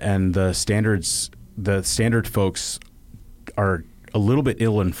 And the standard folks are a little bit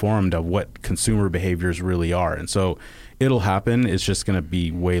ill-informed of what consumer behaviors really are. And so it'll happen. It's just going to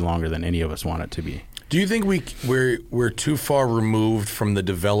be way longer than any of us want it to be. Do you think we're too far removed from the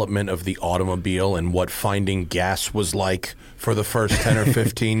development of the automobile and what finding gas was like for the first 10 or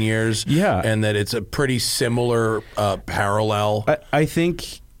 15 years? Yeah. And that it's a pretty similar parallel? I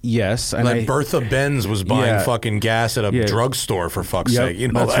think Yes, and like Bertha Benz was buying fucking gas at a drugstore for fuck's sake. You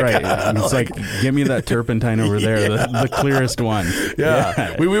know, that's right. It's like, give me that turpentine over there, the clearest one.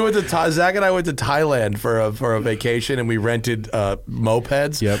 Yeah. We went to Zach and I went to Thailand for a vacation, and we rented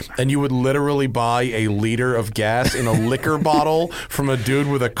mopeds. Yep. And you would literally buy a liter of gas in a liquor bottle from a dude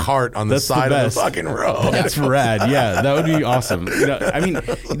with a cart on the side of the fucking road. That's rad. Yeah, that would be awesome. I mean,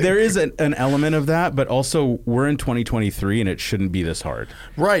 there is an element of that, but also we're in 2023 and it shouldn't be this hard.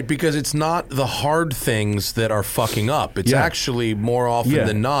 Right, because it's not the hard things that are fucking up. It's actually more often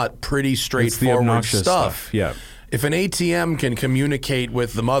than not pretty straightforward stuff. Yeah. If an ATM can communicate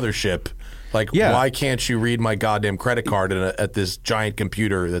with the mothership, like, why can't you read my goddamn credit card at this giant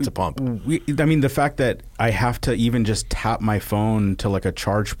computer that's a pump? I mean, the fact that I have to even just tap my phone to like a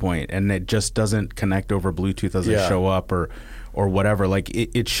charge point and it just doesn't connect over Bluetooth, doesn't show up or whatever. Like,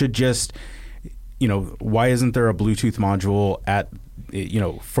 it should just, why isn't there a Bluetooth module at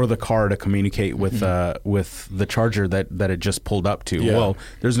for the car to communicate with the charger that it just pulled up to? Well,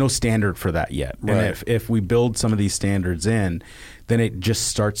 there's no standard for that yet. Right. And if we build some of these standards in, then it just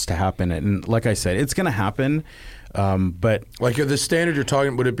starts to happen. And like I said, it's going to happen. But like the standard you're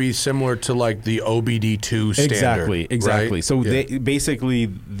talking, would it be similar to like the OBD2 standard? Exactly. Right? So they basically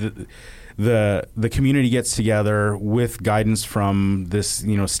the community gets together with guidance from this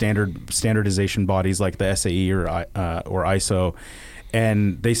standardization bodies like the SAE or ISO.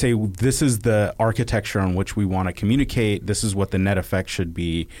 And they say, this is the architecture on which we want to communicate. This is what the net effect should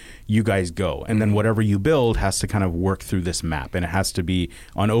be. You guys go. And then whatever you build has to kind of work through this map. And it has to be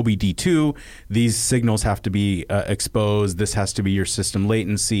on OBD2. These signals have to be exposed. This has to be your system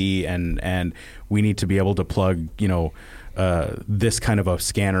latency. And we need to be able to plug, this kind of a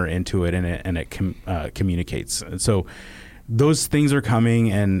scanner into it, and it communicates. And so those things are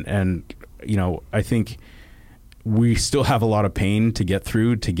coming. And I think we still have a lot of pain to get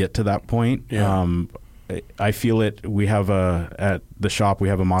through to get to that point. Yeah. I feel it. We have at the shop, we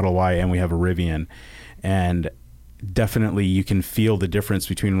have a Model Y and we have a Rivian, and definitely you can feel the difference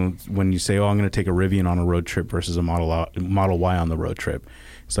between when you say, "Oh, I'm going to take a Rivian on a road trip" versus a Model Y on the road trip.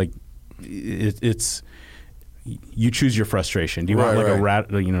 It's like it's. You choose your frustration. Do you want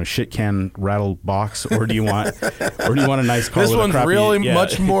a shit can rattle box, or do you want a nice car? This with one's a crappy, really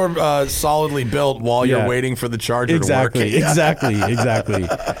much more solidly built while you're waiting for the charger to work. Exactly.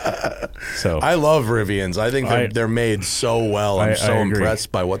 So I love Rivians. I think they're made so well. I'm so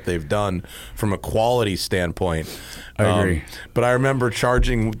impressed by what they've done from a quality standpoint. I agree. But I remember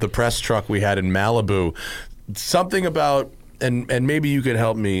charging the press truck we had in Malibu. Something about, and maybe you could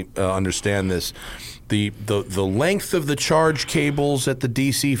help me understand this. The length of the charge cables at the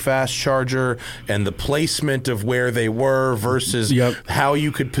DC fast charger and the placement of where they were versus how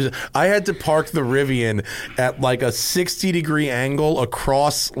you could. I had to park the Rivian at like a 60-degree angle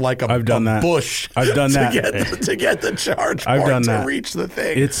across like a bush. I've done that to get the charge port to reach the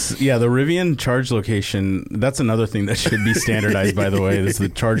thing. The Rivian charge location. That's another thing that should be standardized. By the way, is the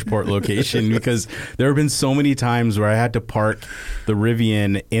charge port location, because there have been so many times where I had to park the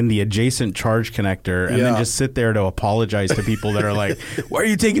Rivian in the adjacent charge connector. And then just sit there to apologize to people that are like, "Why are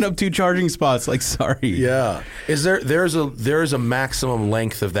you taking up 2 charging spots?" Like, sorry. Yeah. Is there's a maximum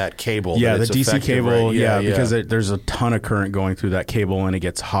length of that cable? Yeah, the DC cable. Right? Because there's a ton of current going through that cable and it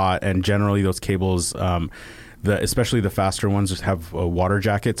gets hot. And generally, those cables, especially the faster ones, just have water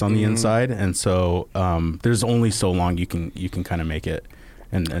jackets on the inside, and so there's only so long you can kind of make it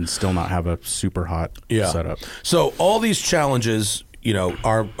and still not have a super hot setup. So all these challenges,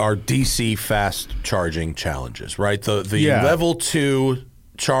 are DC fast charging challenges, right? The level 2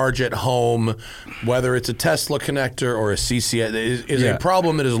 charge at home, whether it's a Tesla connector or a CCS, is a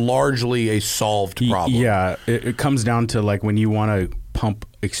problem that is largely a solved problem. Yeah, it comes down to like when you want to pump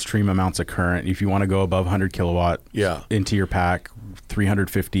extreme amounts of current. If you want to go above 100 kilowatt into your pack,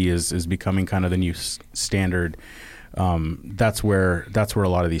 350 is becoming kind of the new standard. That's where a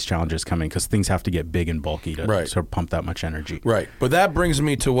lot of these challenges come in, because things have to get big and bulky to sort of pump that much energy. Right. But that brings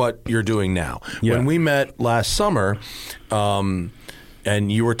me to what you're doing now. Yeah. When we met last summer,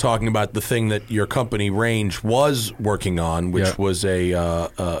 and you were talking about the thing that your company Range was working on, which was an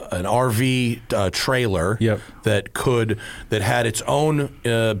RV trailer that had its own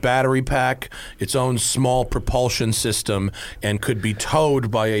battery pack, its own small propulsion system, and could be towed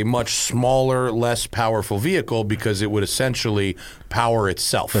by a much smaller, less powerful vehicle because it would essentially power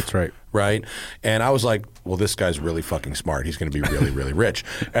itself. That's right. Right? And I was like, well, this guy's really fucking smart. He's going to be really, really rich.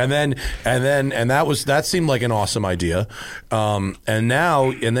 And that seemed like an awesome idea. And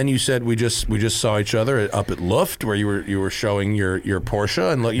then you said we just saw each other up at Luft, where you were showing your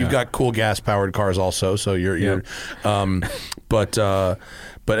Porsche, and look, you've got cool gas powered cars also. So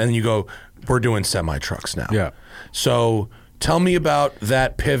but but and you go, we're doing semi trucks now. Yeah. So tell me about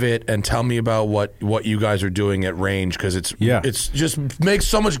that pivot and tell me about what you guys are doing at Range, because it's just makes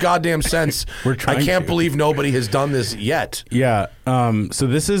so much goddamn sense. I can't believe nobody has done this yet. Yeah. So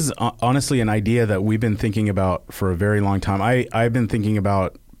this is honestly an idea that we've been thinking about for a very long time. I've been thinking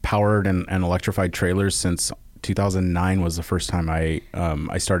about powered and electrified trailers since 2009 was the first time I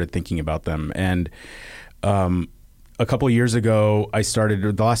started thinking about them. And a couple of years ago,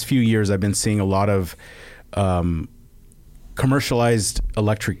 the last few years, I've been seeing a lot of commercialized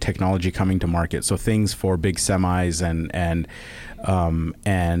electric technology coming to market. So things for big semis and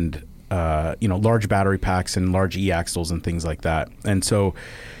large battery packs and large e-axles and things like that. And so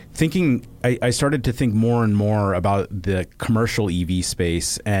I started to think more and more about the commercial EV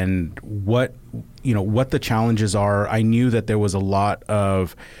space and what the challenges are. I knew that there was a lot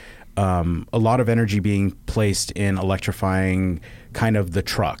of energy being placed in electrifying kind of the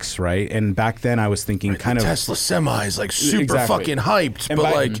trucks, right? And back then I was thinking kind of Tesla semis, like super fucking hyped, and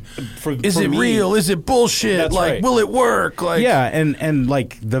but is it real? Is it bullshit? Like, right. Will it work? Like, yeah, and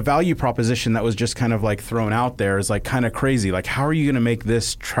like the value proposition that was just kind of like thrown out there is like kind of crazy. Like, how are you going to make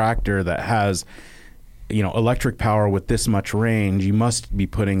this tractor that has, electric power with this much range? You must be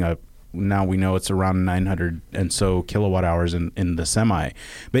putting now we know it's around 900 and so kilowatt hours in the semi.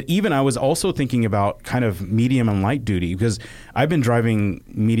 But even I was also thinking about kind of medium and light duty, because I've been driving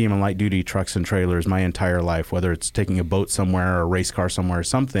medium and light duty trucks and trailers my entire life, whether it's taking a boat somewhere or a race car somewhere or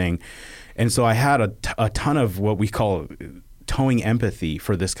something. And so I had a ton of what we call towing empathy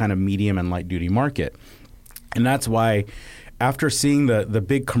for this kind of medium and light duty market. And that's why after seeing the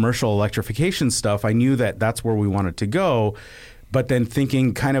big commercial electrification stuff, I knew that that's where we wanted to go. But then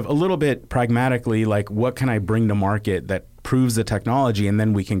thinking kind of a little bit pragmatically, like, what can I bring to market that proves the technology, and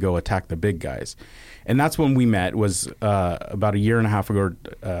then we can go attack the big guys. And that's when we met, was about a year and a half ago,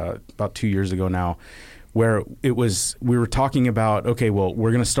 about 2 years ago now, where we were talking about, okay, well,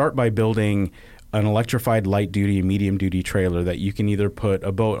 we're going to start by building an electrified light duty and medium duty trailer that you can either put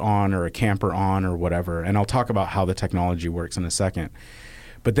a boat on or a camper on or whatever. And I'll talk about how the technology works in a second.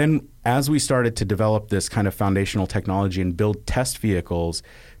 But then as we started to develop this kind of foundational technology and build test vehicles,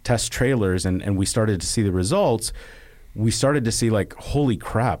 test trailers, and we started to see the results, we started to see like, holy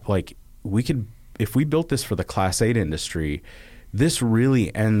crap, like if we built this for the Class 8 industry, this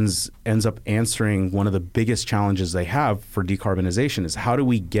really ends up answering one of the biggest challenges they have for decarbonization, is how do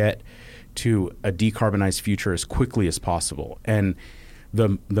we get to a decarbonized future as quickly as possible? And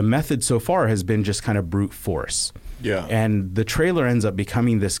the method so far has been just kind of brute force. Yeah. And the trailer ends up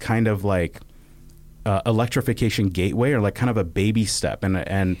becoming this kind of like electrification gateway, or like kind of a baby step.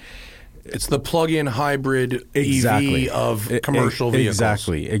 And it's the plug-in hybrid EV of commercial vehicles.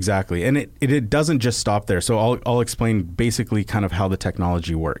 Exactly. And it doesn't just stop there. So I'll explain basically kind of how the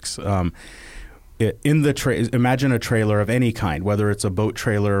technology works. Imagine a trailer of any kind, whether it's a boat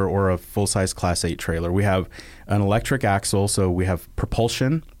trailer or a full-size Class 8 trailer. We have an electric axle, so we have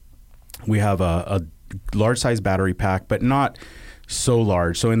propulsion. We have a large-size battery pack, but not so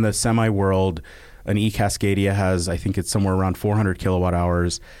large. So in the semi world, an e-Cascadia has, I think it's somewhere around 400 kilowatt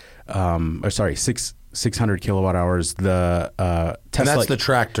hours. 600 kilowatt hours. The Tesla, and that's the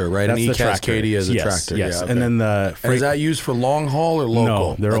tractor, right? That's an e-Cascadia is a tractor. Yes. Yeah, okay. And then the and is that used for long haul or local?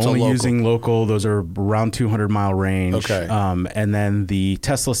 No, they're only using local. Those are around 200-mile range. Okay. And then the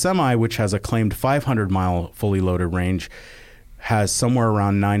Tesla Semi, which has a claimed 500-mile fully loaded range, has somewhere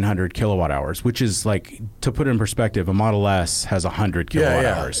around 900 kilowatt hours, which is like, to put it in perspective, a Model S has 100 kilowatt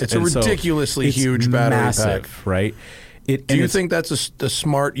hours. It's a ridiculously huge battery pack, right? Do you think that's a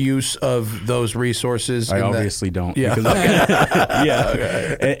smart use of those resources? I obviously don't. Yeah.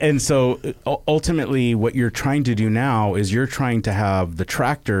 Okay. And so ultimately what you're trying to do now is you're trying to have the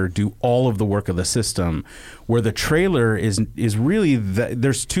tractor do all of the work of the system, where the trailer is really,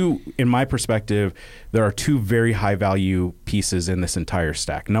 there's two, in my perspective, there are two very high value pieces in this entire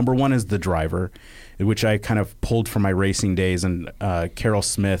stack. Number one is the driver, which I kind of pulled from my racing days, and Carroll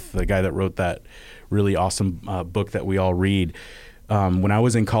Smith, the guy that wrote that really awesome book that we all read. When I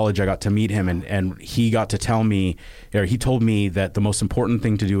was in college, I got to meet him, and he got to tell me, or he told me that the most important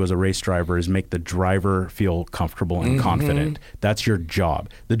thing to do as a race driver is make the driver feel comfortable and confident. That's your job.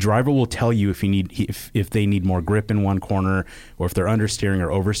 The driver will tell you if they need more grip in one corner, or if they're understeering or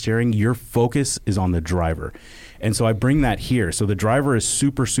oversteering. Your focus is on the driver. And so I bring that here. So the driver is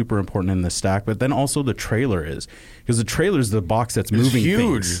super, super important in the stack, but then also the trailer is. Because the trailer is the box that's moving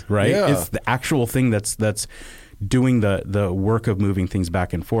huge. things, right? Yeah. It's the actual thing that's doing the work of moving things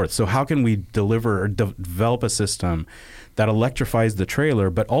back and forth. So how can we deliver or develop a system that electrifies the trailer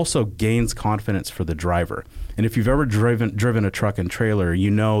but also gains confidence for the driver? And if you've ever driven a truck and trailer, you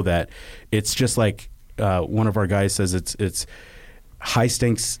know that it's just like one of our guys says, it's high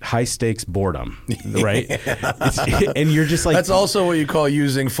stakes boredom, right? And you're just like, that's also what you call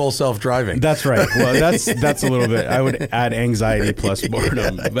using full self-driving. That's right. Well, that's a little bit. I would add anxiety plus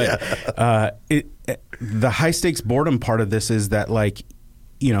boredom. But the high stakes boredom part of this is that, like,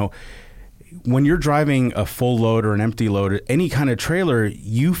 you know, when you're driving a full load or an empty load, any kind of trailer,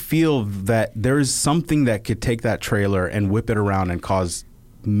 you feel that there's something that could take that trailer and whip it around and cause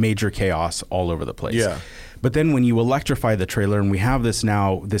major chaos all over the place. Yeah. But then when you electrify the trailer, and we have this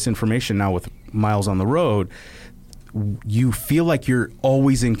information now with miles on the road, you feel like you're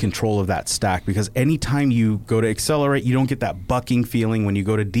always in control of that stack, because anytime you go to accelerate, you don't get that bucking feeling. When you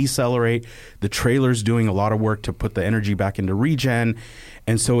go to decelerate, the trailer's doing a lot of work to put the energy back into regen.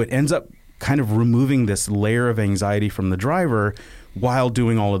 And so it ends up kind of removing this layer of anxiety from the driver while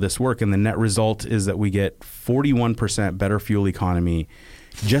doing all of this work. And the net result is that we get 41% better fuel economy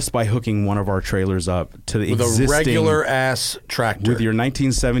just by hooking one of our trailers up to the existing, a regular ass tractor, with your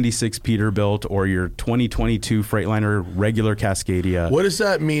 1976 Peterbilt or your 2022 Freightliner regular Cascadia. What does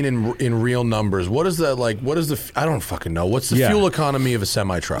that mean in real numbers? What is that like? What is the? I don't fucking know. What's the fuel economy of a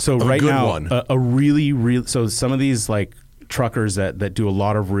semi truck? So right now, a really so some of these like truckers that do a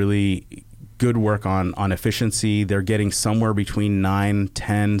lot of really good work on efficiency, they're getting somewhere between 9,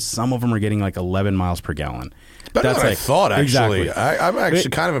 10. Some of them are getting like 11 miles per gallon. Better than I thought, actually. Exactly. I'm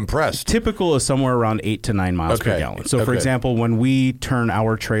actually kind of impressed. Typical is somewhere around 8 to 9 miles per gallon. So, for example, when we turn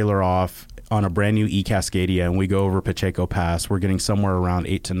our trailer off on a brand new e-Cascadia and we go over Pacheco Pass, we're getting somewhere around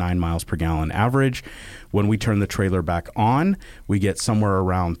 8 to 9 miles per gallon average. When we turn the trailer back on, we get somewhere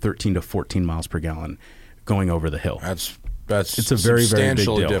around 13 to 14 miles per gallon going over the hill. It's a very, very big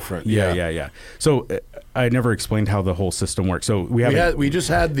deal. Different. Yeah. So I never explained how the whole system works. So we just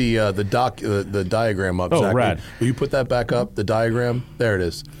had the diagram up. Oh, Zach. rad! Will you put that back up? The diagram. There it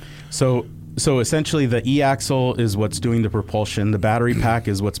is. So essentially, the e-axle is what's doing the propulsion. The battery pack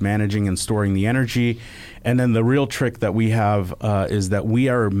is what's managing and storing the energy. And then the real trick that we have is that we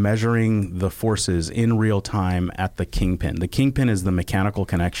are measuring the forces in real time at the kingpin. The kingpin is the mechanical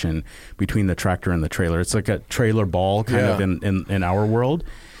connection between the tractor and the trailer. It's like a trailer ball kind of in our world.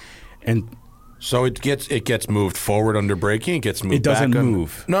 And so it gets moved forward under braking. It gets moved. It doesn't back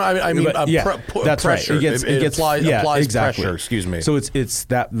move. No, I mean that's pressure. Right. It applies exactly. pressure. Excuse me. So it's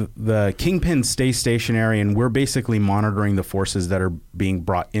that the kingpin stays stationary, and we're basically monitoring the forces that are being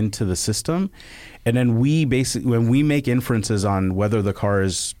brought into the system. And then when we make inferences on whether the car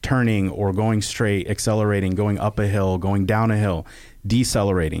is turning or going straight, accelerating, going up a hill, going down a hill,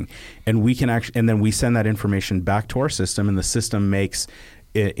 decelerating, and then we send that information back to our system, and the system makes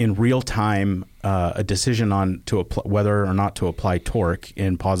in real time a decision on whether or not to apply torque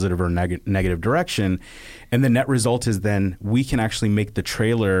in positive or negative direction. And the net result is then we can actually make the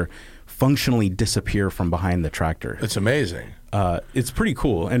trailer functionally disappear from behind the tractor. It's amazing. It's pretty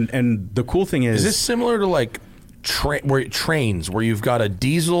cool. And the cool thing is this similar to like trains where you've got a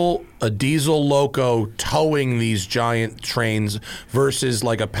diesel loco towing these giant trains versus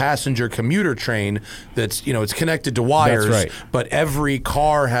like a passenger commuter train that's, it's connected to wires, that's right. But every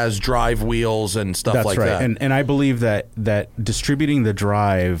car has drive wheels and stuff that's like right. that. And I believe that distributing the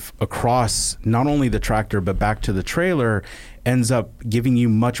drive across not only the tractor but back to the trailer ends up giving you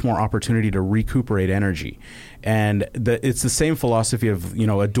much more opportunity to recuperate energy. And it's the same philosophy of,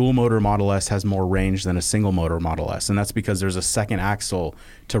 a dual motor Model S has more range than a single motor Model S. And that's because there's a second axle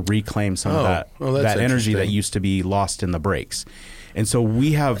to reclaim some of that energy that used to be lost in the brakes. And so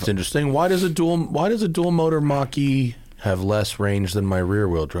we have... That's interesting. Why does a dual motor Mach-E have less range than my rear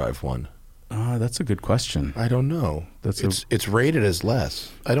wheel drive one? That's a good question. I don't know. It's rated as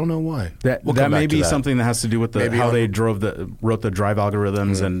less. I don't know why. That may be something that has to do with how they wrote the drive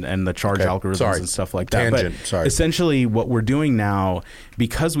algorithms and the charge algorithms and stuff like that. Tangent. But essentially, what we're doing now,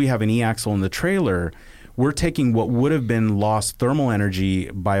 because we have an e-axle in the trailer, we're taking what would have been lost thermal energy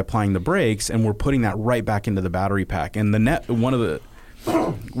by applying the brakes, and we're putting that right back into the battery pack. And one of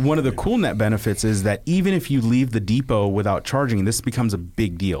the cool net benefits is that even if you leave the depot without charging, this becomes a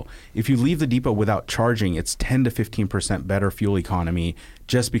big deal. If you leave the depot without charging, it's 10 to 15% better fuel economy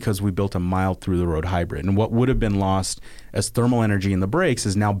just because we built a mild through-the-road hybrid. And what would have been lost as thermal energy in the brakes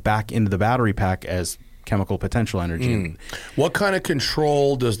is now back into the battery pack as chemical potential energy. What kind of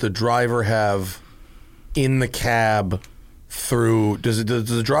control does the driver have in the cab through? Does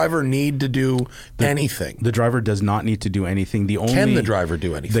the driver need to do anything? The driver does not need to do anything. Can the driver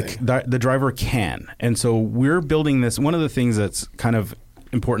do anything? The driver can. And so we're building this. One of the things that's kind of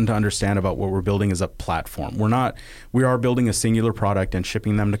important to understand about what we're building is a platform. We are building a singular product and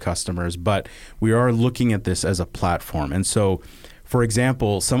shipping them to customers, but we are looking at this as a platform. And so, for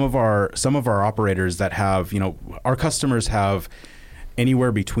example, some of our operators that have, our customers have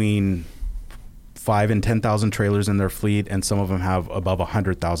anywhere between 5,000 and 10,000 trailers in their fleet, and some of them have above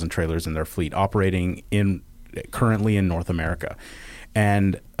 100,000 trailers in their fleet operating currently in North America.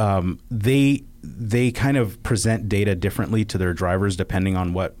 And they kind of present data differently to their drivers depending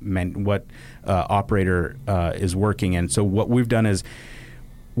on what operator is working. And so what we've done is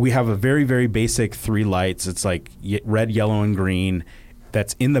we have a very, very basic 3 lights. It's like red, yellow, and green.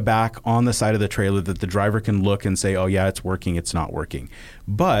 That's in the back on the side of the trailer that the driver can look and say, oh, yeah, it's working, it's not working.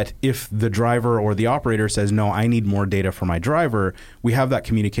 But if the driver or the operator says, no, I need more data for my driver, we have that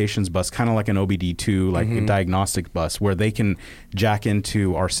communications bus, kind of like an OBD2, like a diagnostic bus, where they can jack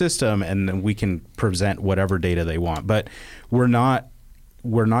into our system and then we can present whatever data they want. But we're not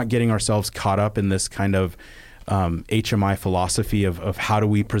getting ourselves caught up in this kind of HMI philosophy of how do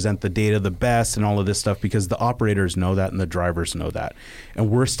we present the data the best and all of this stuff, because the operators know that and the drivers know that. And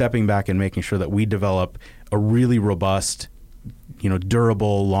we're stepping back and making sure that we develop a really robust,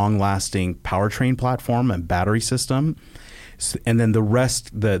 durable, long-lasting powertrain platform and battery system. And then the rest,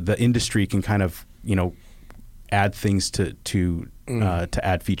 the industry can kind of, add things to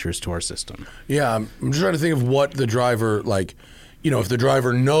add features to our system. Yeah, I'm just trying to think of what the driver, if the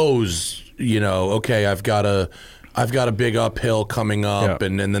driver knows, okay, I've got a big uphill coming up,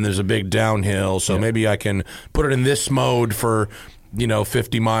 and then there's a big downhill, so maybe I can put it in this mode for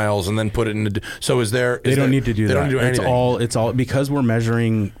 50 miles and then put it in the. So They don't need to do that. They don't do anything. It's all because we're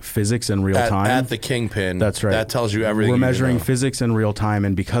measuring physics in real time at the kingpin. That's right. That tells you everything. We're measuring physics in real time,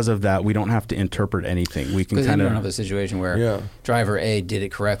 and because of that, we don't have to interpret anything. We can kind of don't have a situation where driver A did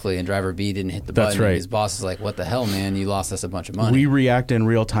it correctly and driver B didn't hit the button. That's right. And his boss is like, "What the hell, man? You lost us a bunch of money." We react in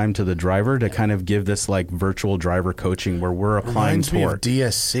real time to the driver to kind of give this like virtual driver coaching where we're applying torque. Reminds me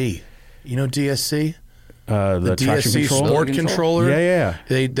of DSC. You know DSC? The traction DSC control? sport controller. Yeah.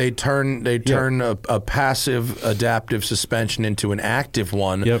 They turn a passive adaptive suspension into an active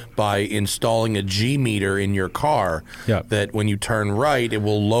one by installing a G meter in your car. That when you turn right, it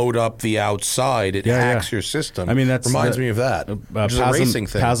will load up the outside. It hacks your system. I mean, that reminds me of that. Which is a racing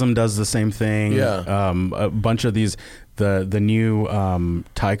thing. PASM does the same thing. A bunch of these, the new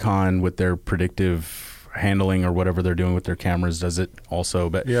Taycan with their predictive handling or whatever they're doing with their cameras does it also.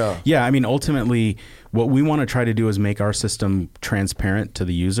 But I mean, ultimately what we want to try to do is make our system transparent to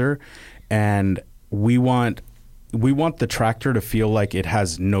the user, and we want the tractor to feel like it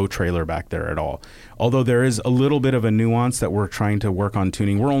has no trailer back there at all. Although there is a little bit of a nuance that we're trying to work on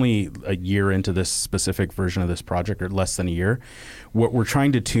tuning. We're only a year into this specific version of this project, or less than a year. What we're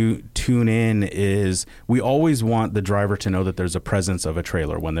trying to tune in is we always want the driver to know that there's a presence of a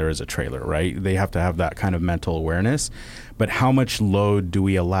trailer when there is a trailer, right? They have to have that kind of mental awareness. But how much load do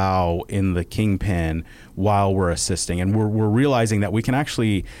we allow in the kingpin while we're assisting? And we're realizing that we can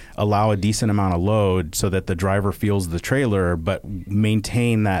actually allow a decent amount of load so that the driver feels the trailer, but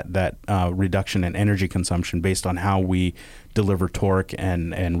maintain that reduction in energy consumption based on how we deliver torque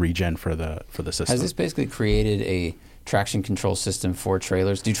and regen for the system. Has this basically created a traction control system for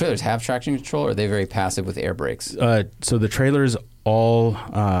trailers? Do trailers have traction control, or are they very passive with air brakes? So the trailers all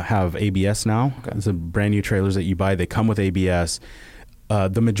have ABS now. Okay. It's a brand new trailers that you buy. They come with ABS.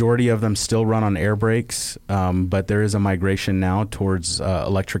 The majority of them still run on air brakes, but there is a migration now towards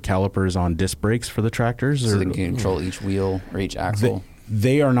electric calipers on disc brakes for the tractors. So they can control each wheel or each axle?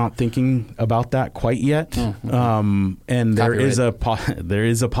 They are not thinking about that quite yet, and there is a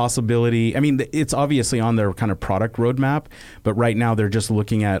possibility. I mean, it's obviously on their kind of product roadmap, but right now they're just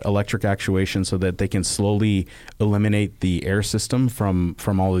looking at electric actuation so that they can slowly eliminate the air system from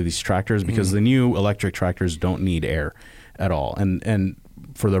all of these tractors, because the new electric tractors don't need air at all, and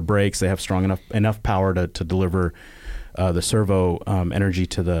for their brakes they have strong enough power to deliver the servo energy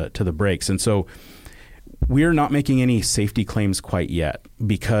to the brakes, and so. We're not making any safety claims quite yet,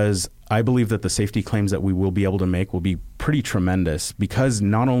 because I believe that the safety claims that we will be able to make will be pretty tremendous, because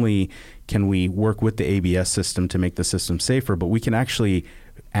not only can we work with the ABS system to make the system safer, but we can actually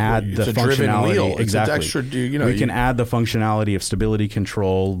add the functionality. Exactly. It's extra, we can add the functionality of stability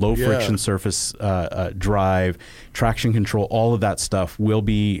control, low friction surface drive, traction control. All of that stuff will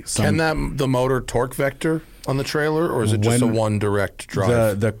be. Can the motor torque vector? on the trailer, or is it just a one direct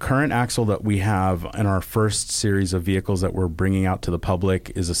drive? The current axle that we have in our first series of vehicles that we're bringing out to the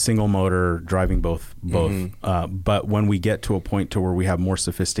public is a single motor driving both. But when we get to a point to where we have more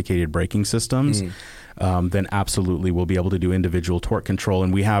sophisticated braking systems, then absolutely we'll be able to do individual torque control.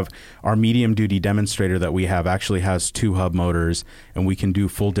 And we have our medium duty demonstrator that we have actually has 2 hub motors, and we can do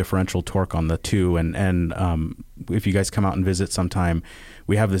full differential torque on the 2. And if you guys come out and visit sometime,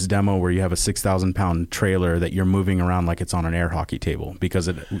 we have this demo where you have a 6,000 pound trailer that you're moving around like it's on an air hockey table because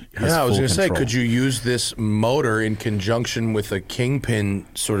it has I was going to say, could you use this motor in conjunction with a Kingpin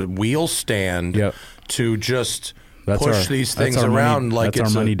sort of wheel stand to just push these things around like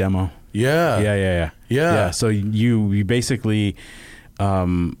it's our money demo? Yeah. So you basically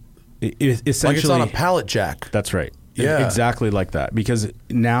essentially like it's on a pallet jack. That's right. Yeah, exactly like that. Because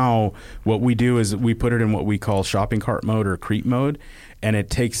now what we do is we put it in what we call shopping cart mode or creep mode, and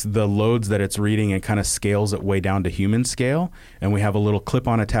it takes the loads that it's reading and kind of scales it way down to human scale. And we have a little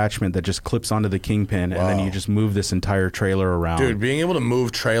clip-on attachment that just clips onto the Kingpin, and then you just move this entire trailer around. Dude, being able to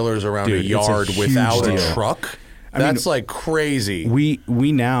move trailers around a yard without a truck. That's like crazy.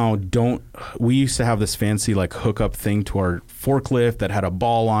 We now don't. We used to have this fancy like hookup thing to our forklift that had a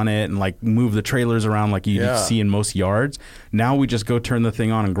ball on it and like move the trailers around like you see in most yards. Now we just go turn the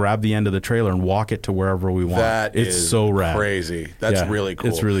thing on and grab the end of the trailer and walk it to wherever we want. It's so rad. Crazy. That's really cool.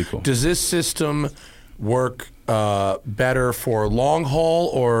 It's really cool. Does this system work better for long haul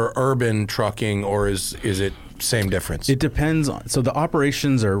or urban trucking, or is it same difference? It depends. So the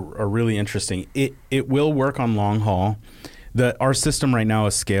operations are really interesting. It will work on long haul. Our system right now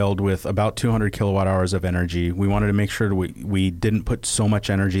is scaled with about 200 kilowatt hours of energy. We wanted to make sure we didn't put so much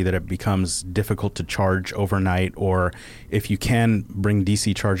energy that it becomes difficult to charge overnight, or if you can bring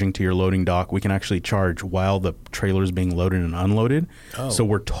DC charging to your loading dock, we can actually charge while the trailer is being loaded and unloaded. So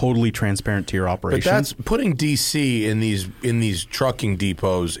we're totally transparent to your operations. But that's putting DC in these trucking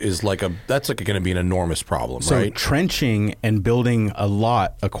depots is that's going to be an enormous problem, so right? Trenching and building a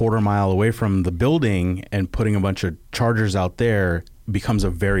lot a quarter mile away from the building and putting a bunch of chargers out there becomes a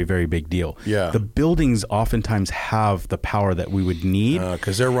very, very big deal. Yeah. The buildings oftentimes have the power that we would need.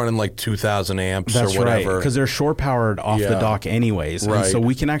 Because they're running like 2,000 amps That's or whatever. Right, because they're shore powered off the dock anyways. Right. And so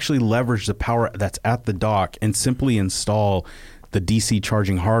we can actually leverage the power that's at the dock and simply install the DC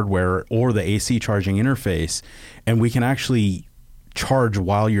charging hardware or the AC charging interface, and we can actually charge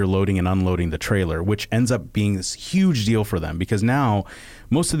while you're loading and unloading the trailer, which ends up being this huge deal for them because now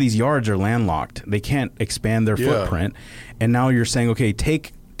most of these yards are landlocked. They can't expand their footprint. And now you're saying, okay,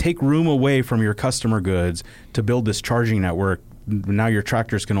 take room away from your customer goods to build this charging network. Now your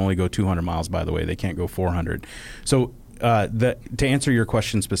tractors can only go 200 miles, by the way. They can't go 400. So to answer your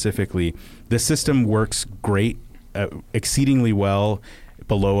question specifically, the system works great, exceedingly well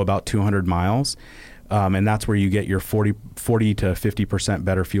below about 200 miles. And that's where you get your 40 to 50%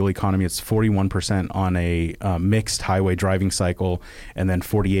 better fuel economy. It's 41% on a mixed highway driving cycle, and then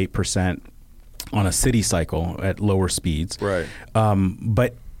 48% on a city cycle at lower speeds. Right.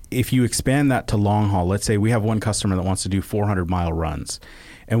 But if you expand that to long haul, let's say we have one customer that wants to do 400-mile runs.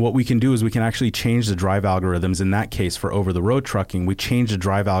 And what we can do is we can actually change the drive algorithms. In that case, for over-the-road trucking, we change the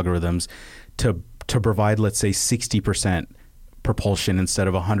drive algorithms to provide, let's say, 60% propulsion instead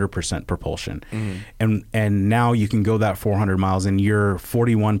of 100% propulsion. And now you can go that 400 miles and your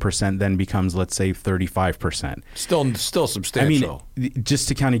 41% then becomes, let's say, 35%. Still substantial. I mean, just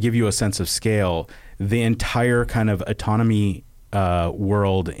to kind of give you a sense of scale, the entire kind of autonomy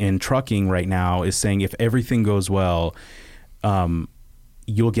world in trucking right now is saying if everything goes well,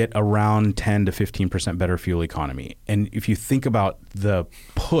 you'll get around 10 to 15% better fuel economy. And if you think about the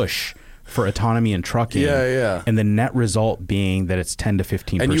push for autonomy in trucking, and the net result being that it's 10 to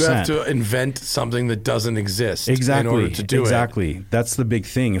 15%. And you have to invent something that doesn't exist in order to do it. Exactly. That's the big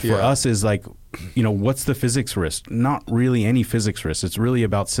thing. For us is like, what's the physics risk? Not really any physics risk. It's really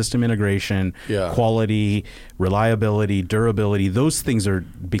about system integration, quality, reliability, durability. Those things are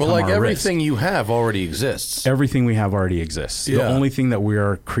become our risk. But like everything you have already exists. Everything we have already exists. The only thing that we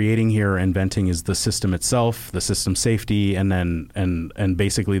are creating here, inventing, is the system itself, the system safety, and then and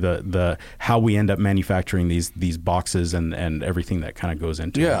basically the how we end up manufacturing these boxes and everything that kind of goes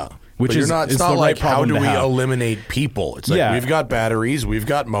into it. Which it's not like how do we eliminate people? It's like we've got batteries, we've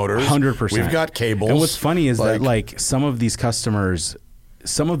got motors, 100%. We've got cables. And what's funny is that like some of these customers,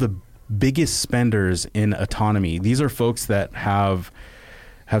 some of the biggest spenders in autonomy, these are folks that have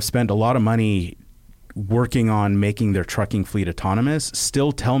spent a lot of money working on making their trucking fleet autonomous,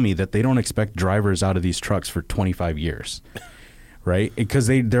 still tell me that they don't expect drivers out of these trucks for 25 years. Right? Because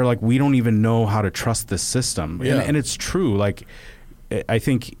they're like, we don't even know how to trust this system. And it's true. Like, I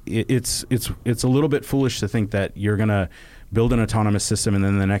think it's a little bit foolish to think that you're going to build an autonomous system and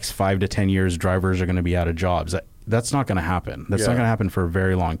then the next 5 to 10 years drivers are going to be out of jobs. That's not going to happen. That's not going to happen for a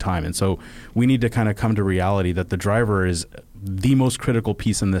very long time. And so we need to kind of come to reality that the driver is the most critical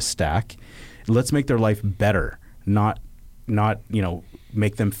piece in this stack. Let's make their life better, not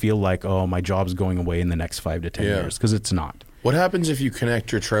make them feel like, oh, my job's going away in the next 5 to 10 years, because it's not. What happens if you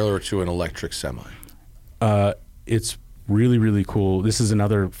connect your trailer to an electric semi? It's really, really cool. This is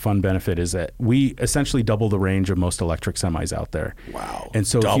another fun benefit, is that we essentially double the range of most electric semis out there. Wow. And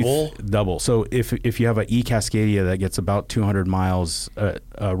so double? So if you have an e-Cascadia that gets about 200 miles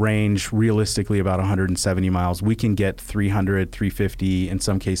range, realistically about 170 miles, we can get 300, 350, in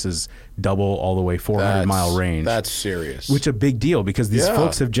some cases double all the way 400-mile range. That's serious. Which is a big deal, because these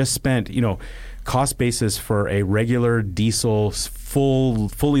folks have just spent, cost basis for a regular diesel,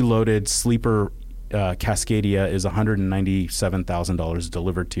 fully loaded sleeper Cascadia is $197,000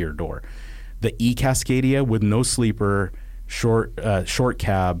 delivered to your door. The e-Cascadia with no sleeper, short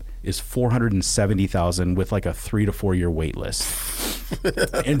cab is $470,000 with like a 3 to 4 year wait list.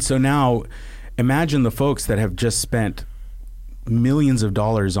 And so now imagine the folks that have just spent millions of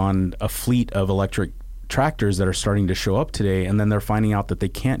dollars on a fleet of electric tractors that are starting to show up today, and then they're finding out that they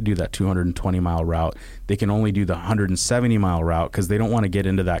can't do that 220-mile route. They can only do the 170-mile route because they don't want to get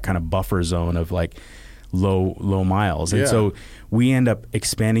into that kind of buffer zone of like low miles. And so we end up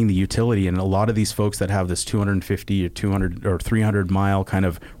expanding the utility, and a lot of these folks that have this 250 or 200 or 300-mile kind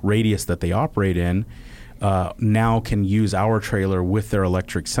of radius that they operate in now can use our trailer with their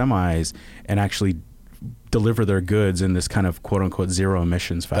electric semis and actually deliver their goods in this kind of quote-unquote zero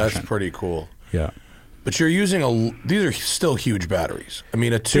emissions fashion. That's pretty cool. Yeah. But you're using these are still huge batteries. I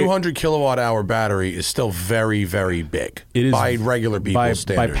mean, a 200 kilowatt hour battery is still very, very big. It is by regular people's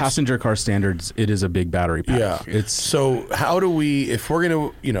standards. By passenger car standards, it is a big battery pack. Yeah. So how do we, if we're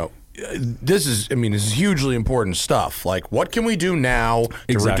going to, this is hugely important stuff. Like, what can we do now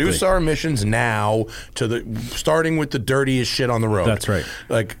to reduce our emissions now, starting with the dirtiest shit on the road? That's right.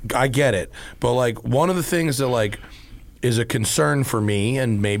 Like, I get it. But like, one of the things that is a concern for me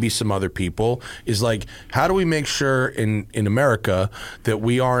and maybe some other people is like, how do we make sure in America that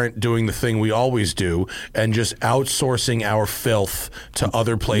we aren't doing the thing we always do and just outsourcing our filth to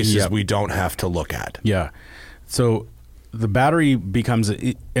other places we don't have to look at? Yeah. So the battery becomes,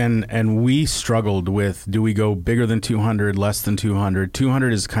 and we struggled with, do we go bigger than 200, less than 200?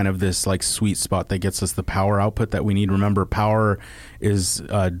 200 is kind of this like sweet spot that gets us the power output that we need. Remember, power is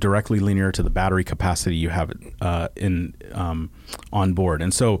directly linear to the battery capacity you have on board.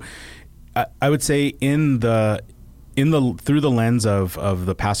 And so I would say through the lens of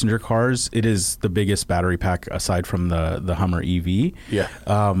the passenger cars, it is the biggest battery pack aside from the Hummer EV. Yeah.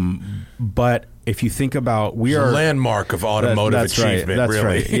 But if you think about, it's a landmark of automotive achievement. Right, that's really.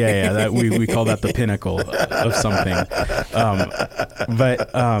 right. Yeah. That we call that the pinnacle of something. But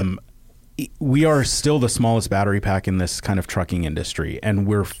we are still the smallest battery pack in this kind of trucking industry, and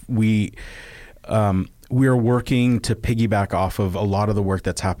we are working to piggyback off of a lot of the work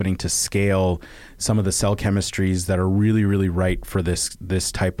that's happening to scale some of the cell chemistries that are really, really right for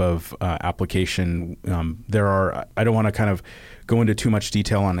this type of application. I don't want to kind of go into too much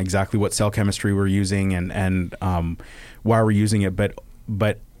detail on exactly what cell chemistry we're using and why we're using it,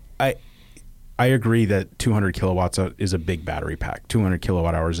 but I agree that 200 kilowatts is a big battery pack. 200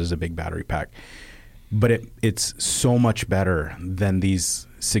 kilowatt hours is a big battery pack, but it's so much better than these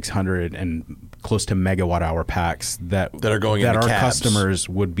 600 and close to megawatt hour packs that are going that into our cabs. Customers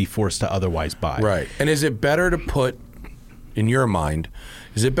would be forced to otherwise buy. Right. And is it better to put, in your mind,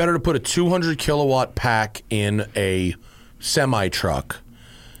 is it better to put a 200 kilowatt pack in a semi truck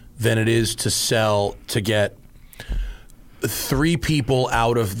than it is to get 3 people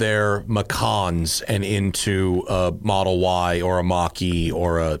out of their Macans and into a Model Y or a Mach-E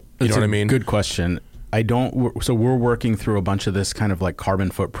or you know what I mean? Good question. So we're working through a bunch of this kind of like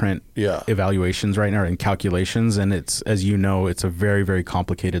carbon footprint evaluations right now and calculations. And it's, as you know, it's a very, very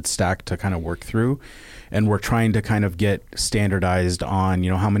complicated stack to kind of work through. And we're trying to kind of get standardized on,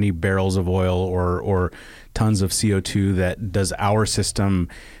 how many barrels of oil or tons of CO2 that does our system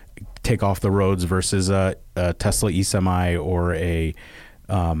take off the roads versus a Tesla e-Semi or a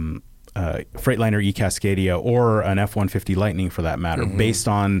Freightliner e-Cascadia or an F-150 Lightning for that matter, based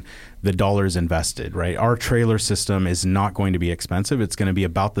on the dollars invested, right? Our trailer system is not going to be expensive. It's going to be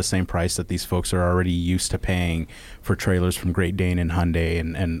about the same price that these folks are already used to paying for trailers from Great Dane and Hyundai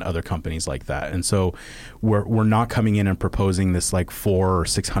and other companies like that. And so we're not coming in and proposing this like $400,000 or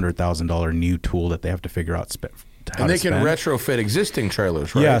 $600,000 new tool that they have to figure out And they can retrofit existing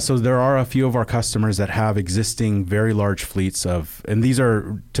trailers, right? Yeah, so there are a few of our customers that have existing very large fleets of, and these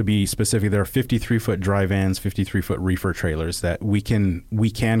are, to be specific, they're 53-foot dry vans, 53-foot reefer trailers that we can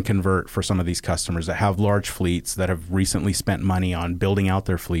convert for some of these customers that have large fleets that have recently spent money on building out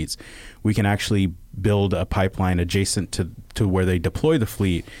their fleets. We can actually build a pipeline adjacent to where they deploy the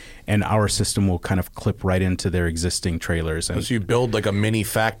fleet, and our system will kind of clip right into their existing trailers. And so you build like a mini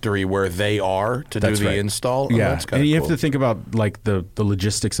factory where they are to do the install? Yeah, that's and you cool. have to think about like the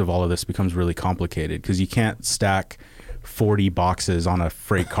logistics of all of this becomes really complicated because you can't stack 40 boxes on a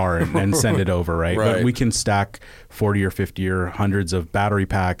freight car and send it over, right? But we can stack 40 or 50 or hundreds of battery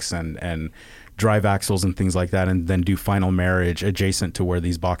packs and drive axles and things like that, and then do final marriage adjacent to where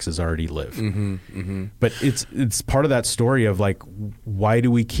these boxes already live. But it's part of that story of like, why do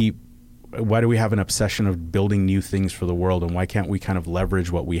we have an obsession of building new things for the world, and why can't we kind of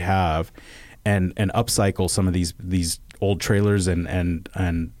leverage what we have and upcycle some of these old trailers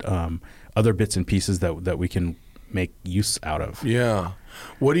and other bits and pieces that we can make use out of? Yeah.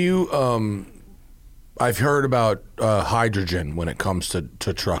 What do you I've heard about hydrogen when it comes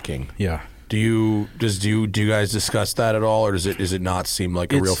to trucking. Yeah. Do you guys discuss that at all, or does it not seem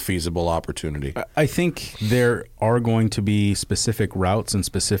like a real feasible opportunity? I think there are going to be specific routes and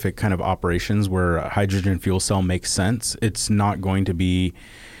specific kind of operations where a hydrogen fuel cell makes sense. It's not going to be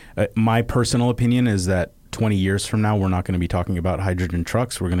my personal opinion is that 20 years from now, we're not going to be talking about hydrogen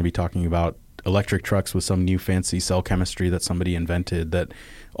trucks. We're going to be talking about electric trucks with some new fancy cell chemistry that somebody invented that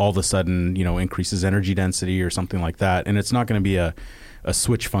all of a sudden, increases energy density or something like that. And it's not going to be a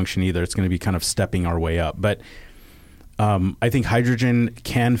switch function either. It's going to be kind of stepping our way up. But I think hydrogen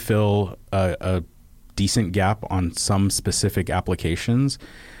can fill a decent gap on some specific applications.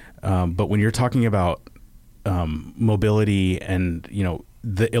 But when you're talking about mobility and,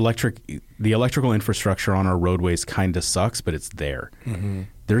 the electrical infrastructure on our roadways kind of sucks, but it's there.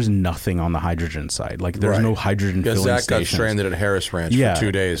 There's nothing on the hydrogen side. Like there's no hydrogen filling stations. Zach got stranded at Harris Ranch for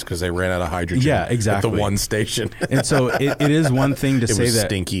 2 days because they ran out of hydrogen. Yeah, exactly. At the one station. And so it is one thing to say that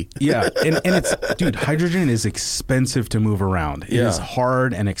stinky. Yeah, and it's hydrogen is expensive to move around. It is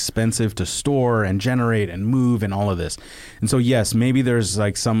hard and expensive to store and generate and move and all of this. And so yes, maybe there's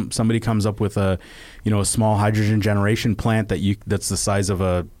like somebody comes up with a small hydrogen generation plant that's the size of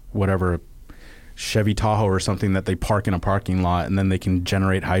a Chevy Tahoe or something that they park in a parking lot, and then they can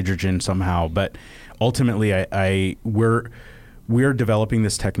generate hydrogen somehow. But ultimately, we're developing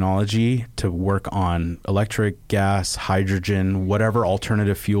this technology to work on electric, gas, hydrogen, whatever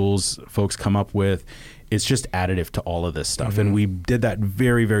alternative fuels folks come up with. It's just additive to all of this stuff. And we did that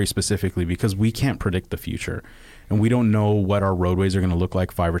very, very specifically because we can't predict the future. And we don't know what our roadways are going to look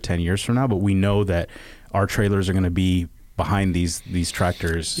like 5 or 10 years from now, but we know that our trailers are going to be behind these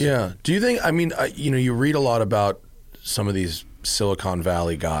tractors. Yeah. Do you think, you read a lot about some of these Silicon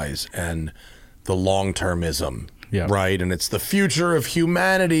Valley guys and the long-termism, right? And it's the future of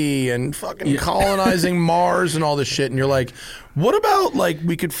humanity and fucking colonizing Mars and all this shit. And you're like, what about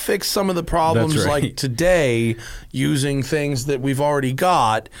we could fix some of the problems like today using things that we've already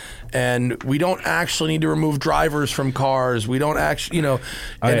got, and we don't actually need to remove drivers from cars. We don't actually, and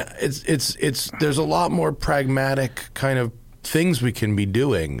it's there's a lot more pragmatic kind of things we can be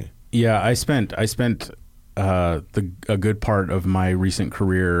doing. Yeah, I spent a good part of my recent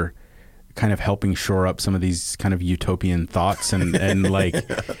career kind of helping shore up some of these kind of utopian thoughts and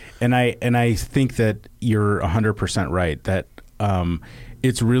I think that you're 100% right that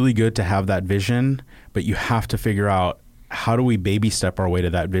it's really good to have that vision, but you have to figure out how do we baby step our way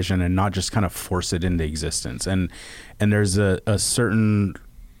to that vision and not just kind of force it into existence. And there's a certain,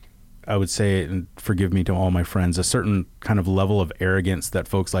 I would say, and forgive me to all my friends, a certain kind of level of arrogance that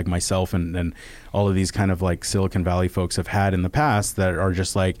folks like myself and all of these kind of like Silicon Valley folks have had in the past that are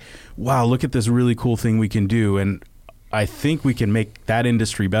just like, wow, look at this really cool thing we can do. And I think we can make that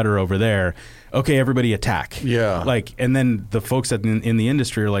industry better over there. Okay, everybody attack. Yeah. And then the folks in the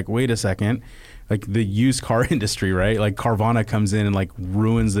industry are like, wait a second. Like the used car industry, right? Like Carvana comes in and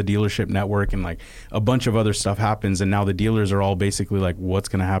ruins the dealership network, and a bunch of other stuff happens, and now the dealers are all basically like, what's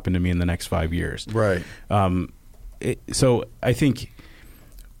going to happen to me in the next 5 years? Right. So I think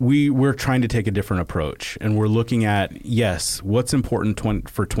we're trying to take a different approach, and we're looking at, yes, what's important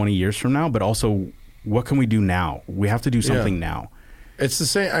for 20 years from now, but also what can we do now? We have to do something now. It's the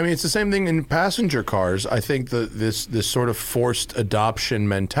same. I mean, it's the same thing in passenger cars. I think this sort of forced adoption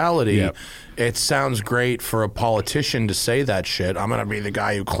mentality. It sounds great for a politician to say that shit. I'm going to be the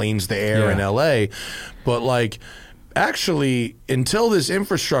guy who cleans the air in L.A. But actually, until this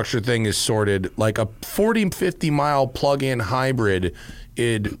infrastructure thing is sorted, like a 40-50 mile plug-in hybrid,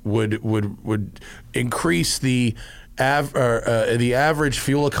 it would increase the average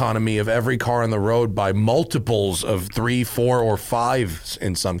fuel economy of every car on the road by multiples of 3, 4, or 5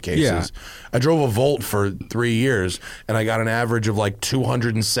 in some cases. Yeah. I drove a Volt for 3 years, and I got an average of like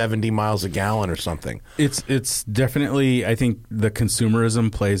 270 miles a gallon or something. It's definitely, I think the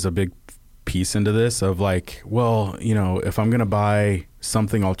consumerism plays a big piece into this of like, well, you know, if I'm going to buy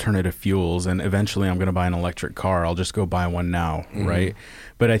something alternative fuels and eventually I'm going to buy an electric car, I'll just go buy one now, right?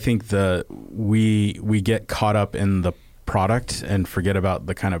 But I think we get caught up in the product and forget about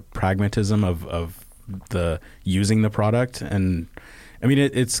the kind of pragmatism of the using the product. And I mean,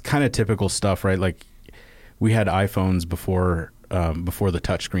 it's kind of typical stuff, right? Like we had iPhones before the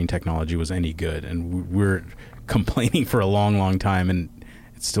touchscreen technology was any good, and we're complaining for a long time, and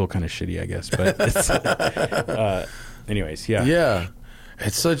it's still kind of shitty, I guess. But it's, anyways, yeah. Yeah.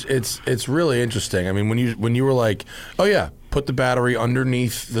 It's really interesting. I mean, when you were like, oh yeah, put the battery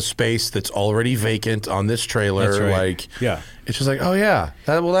underneath the space that's already vacant on this trailer. That's right. Like, yeah, it's just like, oh yeah,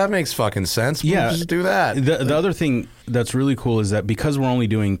 that makes fucking sense. Yeah, we'll just do that. The other thing that's really cool is that because we're only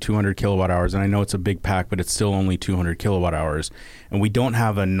doing 200 kilowatt hours, and I know it's a big pack, but it's still only 200 kilowatt hours, and we don't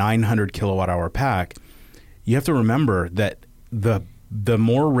have a 900 kilowatt hour pack. You have to remember that the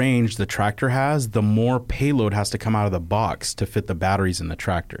more range the tractor has, the more payload has to come out of the box to fit the batteries in the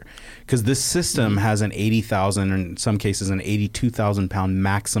tractor. Because this system has an 80,000, in some cases an 82,000 pound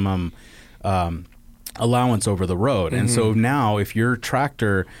maximum allowance over the road. And so now if your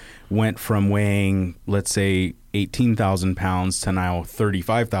tractor went from weighing, let's say, 18,000 pounds to now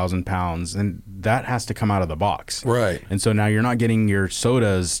 35,000 pounds, and that has to come out of the box. Right. And so now you're not getting your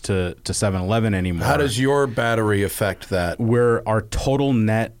sodas to 7-Eleven anymore. How does your battery affect that? Where our total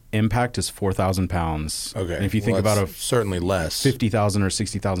net impact is 4,000 pounds. Okay. And if you think about a certainly less 50,000 or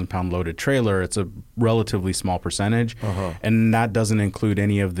 60,000 pound loaded trailer, it's a relatively small percentage. And that doesn't include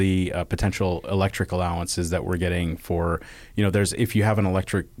any of the potential electric allowances that we're getting for, you know, if you have an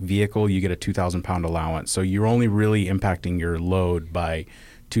electric vehicle, you get a 2,000 pound allowance. So you're only really impacting your load by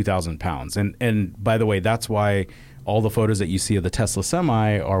 2,000 pounds. And by the way, that's why all the photos that you see of the Tesla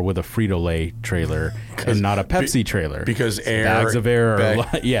Semi are with a Frito-Lay trailer and not a Pepsi trailer. Because bags of air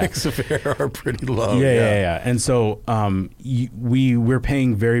are pretty low. Yeah. And so we're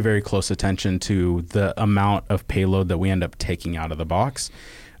paying very, very close attention to the amount of payload that we end up taking out of the box.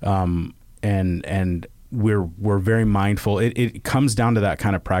 And we're very mindful. It comes down to that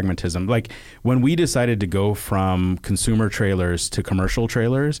kind of pragmatism. Like when we decided to go from consumer trailers to commercial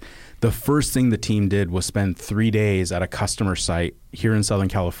trailers, the first thing the team did was spend 3 days at a customer site here in Southern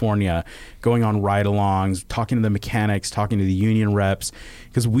California, going on ride-alongs, talking to the mechanics, talking to the union reps,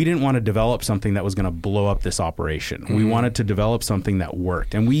 because we didn't want to develop something that was going to blow up this operation. We wanted to develop something that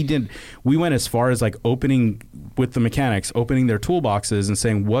worked. And we went as far as like opening with the mechanics, opening their toolboxes and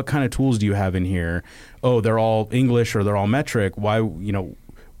saying, what kind of tools do you have in here? Oh, they're all English or they're all metric. Why, you know,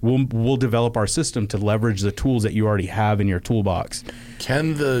 we'll develop our system to leverage the tools that you already have in your toolbox.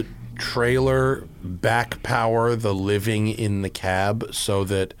 Can the trailer back power the living in the cab so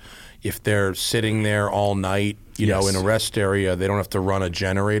that if they're sitting there all night, you know, in a rest area, they don't have to run a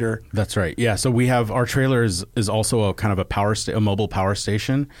generator? That's right. Yeah. So we have our trailer is also a kind of a mobile power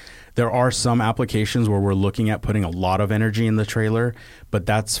station. There are some applications where we're looking at putting a lot of energy in the trailer, but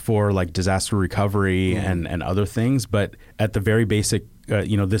that's for like disaster recovery and other things. But at the very basic,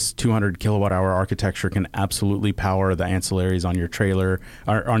 this 200 kilowatt hour architecture can absolutely power the ancillaries on your trailer,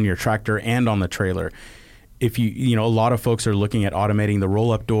 or on your tractor and on the trailer. If a lot of folks are looking at automating the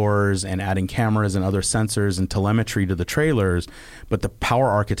roll-up doors and adding cameras and other sensors and telemetry to the trailers, but the power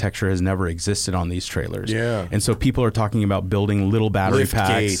architecture has never existed on these trailers. Yeah. And so people are talking about building little battery lift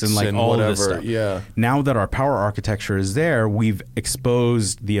packs and like and all whatever. of this stuff. Yeah. Now that our power architecture is there, we've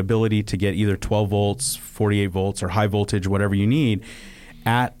exposed the ability to get either 12 volts, 48 volts, or high voltage, whatever you need,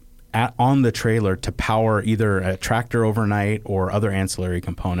 on the trailer to power either a tractor overnight or other ancillary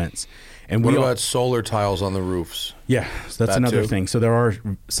components. And what about solar tiles on the roofs? Yeah, so that's another thing. So there are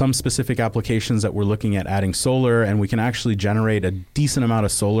some specific applications that we're looking at adding solar, and we can actually generate a decent amount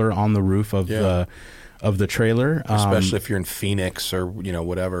of solar on the roof of the trailer, especially if you're in Phoenix or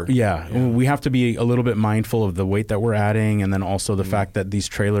whatever. Yeah, we have to be a little bit mindful of the weight that we're adding, and then also the fact that these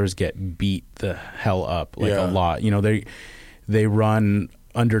trailers get beat the hell up a lot. They run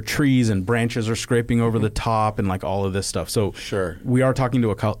under trees and branches are scraping over the top and like all of this stuff. So we are talking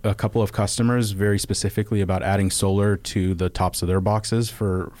to a couple of customers very specifically about adding solar to the tops of their boxes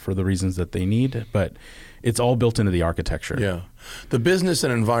for the reasons that they need, but it's all built into the architecture. Yeah. The business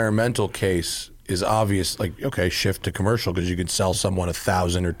and environmental case is obvious. Like, okay, shift to commercial because you could sell someone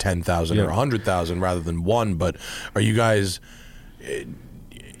 1,000 or 10,000 or 100,000 rather than one. But are you guys?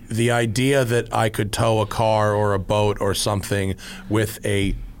 The idea that I could tow a car or a boat or something with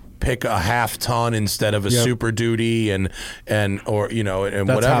pick a half ton instead of a Super Duty and or and that's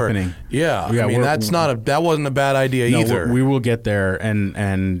whatever. Happening. Yeah, I mean that wasn't a bad idea either. We will get there, and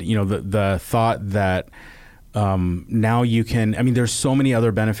the thought that now you can. I mean, there's so many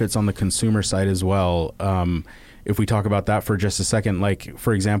other benefits on the consumer side as well. If we talk about that for just a second, like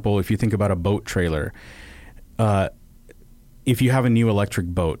for example, if you think about a boat trailer. If you have a new electric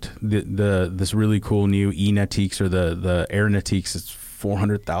boat, this really cool new e-Nautiques or the Air Nautiques, it's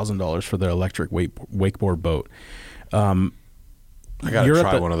 $400,000 for the electric wakeboard boat. I gotta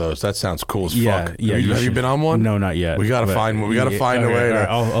try one of those. That sounds cool as fuck. Yeah, have you been on one? No, not yet. We gotta find one. We gotta find a way to. Right,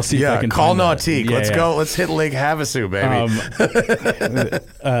 I'll see if I can call find Nautique. Let's go. Let's hit Lake Havasu, baby.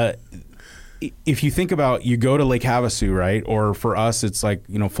 If you think about, you go to Lake Havasu, right? Or for us, it's like,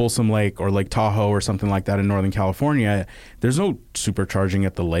 Folsom Lake or Lake Tahoe or something like that in Northern California. There's no supercharging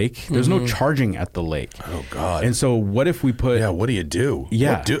at the lake. There's no charging at the lake. Oh, God. And so what if we put... Yeah, what do you do?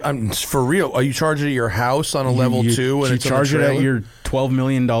 Yeah. For real, are you charging at your house on a level 2? And you charge it at your $12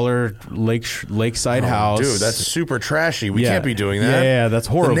 million lakeside house. Dude, that's super trashy. We can't be doing that. Yeah, that's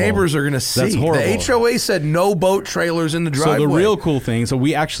horrible. The neighbors are going to see. That's horrible. The HOA said no boat trailers in the driveway. So the real cool thing,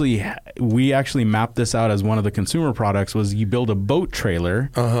 we actually mapped this out as one of the consumer products, was you build a boat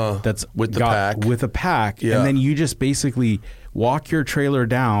trailer that's with a pack, and then you just basically walk your trailer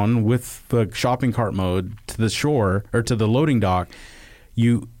down with the shopping cart mode to the shore or to the loading dock.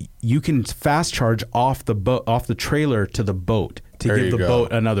 You can fast charge off the trailer to the boat to give the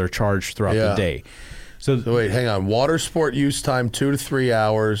boat another charge throughout the day. So wait, hang on. Water sport use time 2 to 3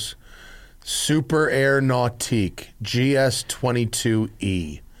 hours. Super Air Nautique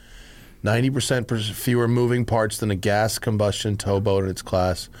GS22E. 90% fewer moving parts than a gas combustion towboat in its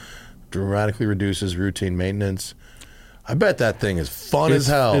class. Dramatically reduces routine maintenance. I bet that thing is fun as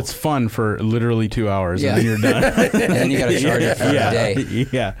hell. It's fun for literally 2 hours, and then you're done. And then you got to charge it for the day.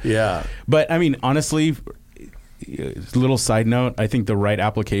 Yeah. But I mean, honestly, little side note, I think the right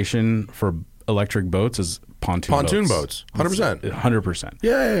application for electric boats is pontoon boats. 100%. 100%.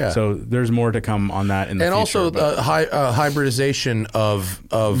 Yeah. So there's more to come on that in the future. And also hybridization of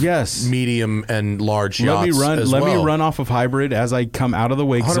medium and large yachts. Let me run off of hybrid as I come out of the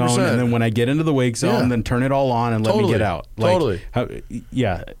wake 100%. Zone, and then when I get into the wake zone, then turn it all on and let me get out.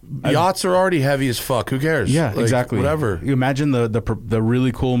 Yachts are already heavy as fuck. Who cares? Yeah, exactly. Whatever. You imagine the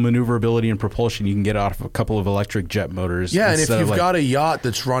really cool maneuverability and propulsion you can get out of a couple of electric jet motors. Yeah, and if you've got a yacht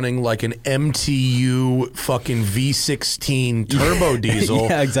that's running like an MTU fucking V16 turbo diesel,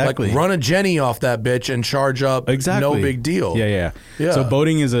 exactly. Like run a Jenny off that bitch and charge up. Exactly. No big deal. Yeah. So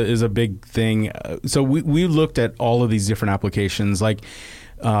boating is a big thing. So we looked at all of these different applications, like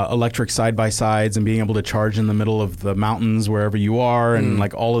electric side-by-sides and being able to charge in the middle of the mountains wherever you are, and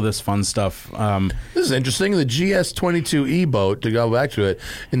like all of this fun stuff. This is interesting. The GS22E boat, to go back to it,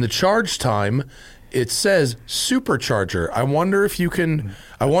 in the charge time, it says supercharger. I wonder if you can.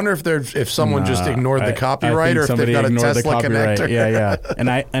 I wonder if someone just ignored the copyright, or if they've got a Tesla connector. Yeah.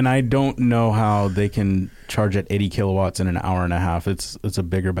 And I don't know how they can charge at 80 kilowatts in an hour and a half. It's a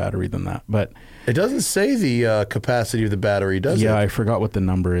bigger battery than that, but it doesn't say the capacity of the battery, does it? Yeah, I forgot what the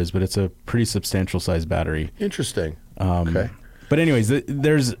number is, but it's a pretty substantial size battery. Interesting. Okay. But anyways,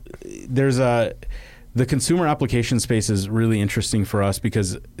 there's the consumer application space is really interesting for us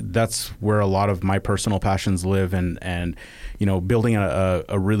because that's where a lot of my personal passions live, and building a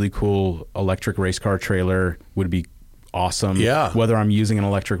really cool electric race car trailer would be awesome. Yeah. Whether I'm using an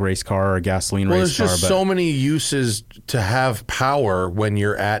electric race car or a gasoline race car. Well, there's just so many uses to have power when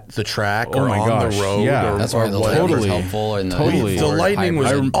you're at the track or on the road. Yeah. That's why the Lightning was helpful. And the Lightning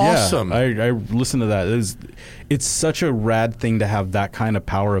was awesome. I listened to that. It's such a rad thing to have that kind of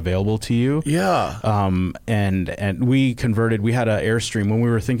power available to you. Yeah. And we converted. We had an Airstream when we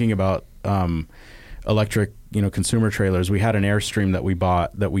were thinking about electric, consumer trailers. We had an Airstream that we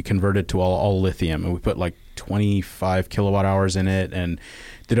bought that we converted to all lithium, and we put like 25 kilowatt hours in it and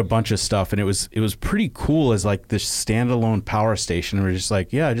did a bunch of stuff. And it was pretty cool as like this standalone power station. And we're just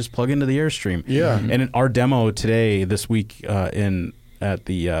like, just plug into the Airstream. Yeah. And in our demo this week at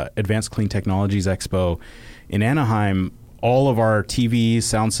the Advanced Clean Technologies Expo in Anaheim, all of our TVs,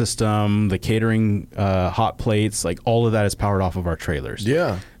 sound system, the catering, hot plates, like all of that is powered off of our trailers.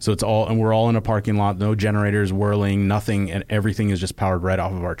 Yeah. So we're all in a parking lot, no generators whirling, nothing, and everything is just powered right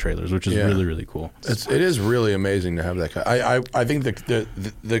off of our trailers, which is really, really cool. It is really amazing to have that. I think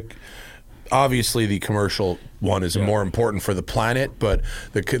obviously the commercial one is more important for the planet, but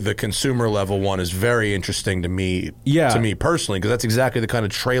the consumer level one is very interesting to me. To me personally, because that's exactly the kind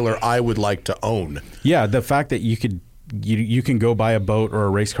of trailer I would like to own. Yeah, the fact that you can go buy a boat or a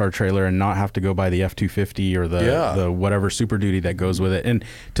race car trailer and not have to go buy the F-250 or the whatever Super Duty that goes with it. And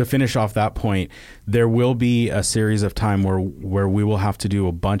to finish off that point, there will be a series of time where we will have to do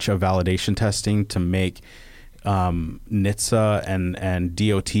a bunch of validation testing to make NHTSA and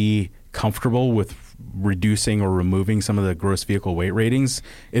DOT comfortable with reducing or removing some of the gross vehicle weight ratings.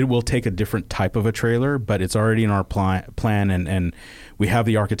 It will take a different type of a trailer, but it's already in our plan, and we have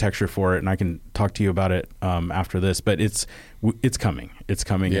the architecture for it, and I can talk to you about it after this, but it's coming. It's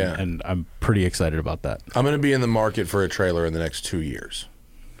coming, and I'm pretty excited about that. I'm going to be in the market for a trailer in the next 2 years.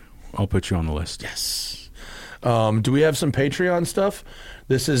 I'll put you on the list. Yes. Do we have some Patreon stuff?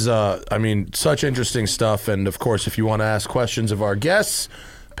 This is, such interesting stuff, and of course, if you want to ask questions of our guests,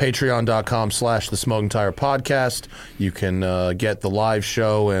 patreon.com/The Smoking Tire Podcast. You can get the live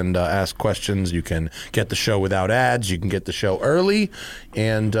show and ask questions. You can get the show without ads. You can get the show early.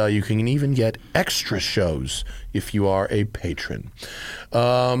 And you can even get extra shows if you are a patron.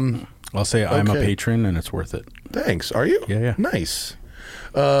 I'll say I'm a patron, and it's worth it. Thanks. Are you? Yeah. Nice.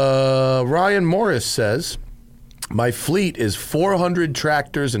 Ryan Morris says, my fleet is 400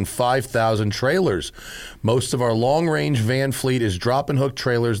 tractors and 5,000 trailers. Most of our long-range van fleet is drop-and-hook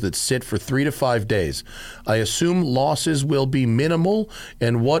trailers that sit for 3 to 5 days. I assume losses will be minimal,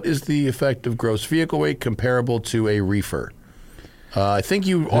 and what is the effect of gross vehicle weight comparable to a reefer? I think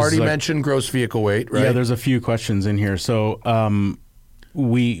you already mentioned gross vehicle weight, right? Yeah, there's a few questions in here. So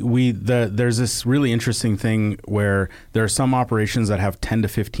there's this really interesting thing where there are some operations that have 10 to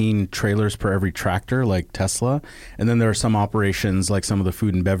 15 trailers per every tractor, like Tesla, and then there are some operations like some of the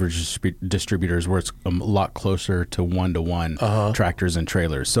food and beverage distributors where it's a lot closer to one-to-one tractors and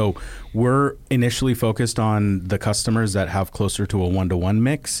trailers. So we're initially focused on the customers that have closer to a one-to-one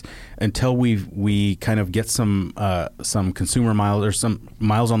mix until we kind of get some consumer miles or some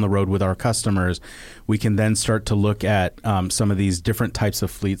miles on the road with our customers. We can then start to look at some of these different types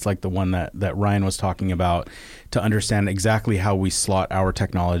of fleets, like the one that Ryan was talking about, to understand exactly how we slot our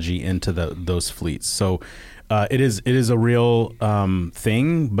technology into those fleets. So it is a real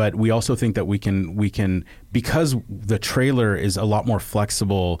thing, but we also think that we can because the trailer is a lot more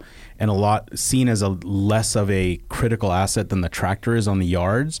flexible and a lot seen as a less of a critical asset than the tractor is on the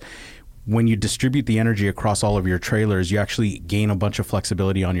yards. When you distribute the energy across all of your trailers, you actually gain a bunch of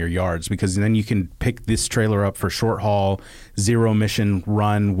flexibility on your yards, because then you can pick this trailer up for short haul, zero emission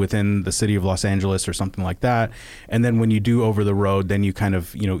run within the city of Los Angeles or something like that. And then when you do over the road, then you kind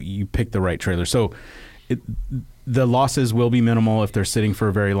of, you pick the right trailer. So the losses will be minimal if they're sitting for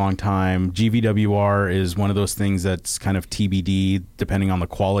a very long time. GVWR is one of those things that's kind of TBD, depending on the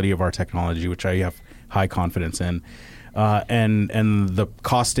quality of our technology, which I have high confidence in. And the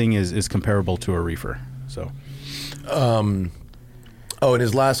costing is comparable to a reefer. So, and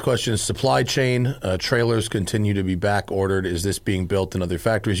his last question is supply chain. Trailers continue to be back ordered. Is this being built in other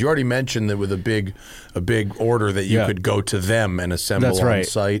factories? You already mentioned that with a big order that you could go to them and assemble on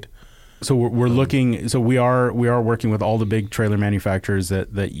site. So we're looking. So we are working with all the big trailer manufacturers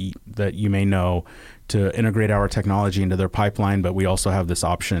that you may know to integrate our technology into their pipeline, but we also have this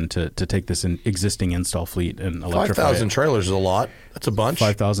option to take this existing install fleet and electrify 5,000 trailers is a lot. That's a bunch.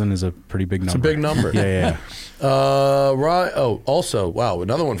 5,000 is a pretty big number. It's a big number. Yeah. Also, wow,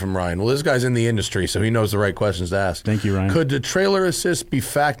 another one from Ryan. Well, this guy's in the industry, so he knows the right questions to ask. Thank you, Ryan. Could the trailer assist be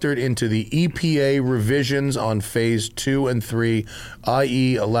factored into the EPA revisions on phase 2 and 3,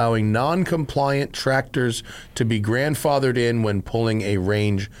 i.e. allowing non-compliant tractors to be grandfathered in when pulling a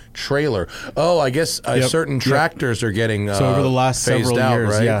range trailer? Oh, I guess certain tractors are getting so over the last several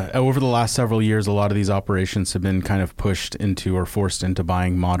years, right? Over the last several years, a lot of these operations have been kind of pushed into or forced into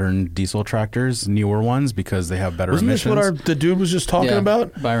buying modern diesel tractors, newer ones, because they have better emissions. Wasn't this what the dude was just talking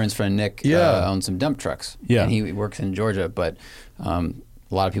about? Byron's friend Nick owns some dump trucks. Yeah. And he works in Georgia, but a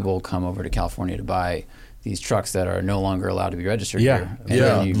lot of people come over to California to buy these trucks that are no longer allowed to be registered here.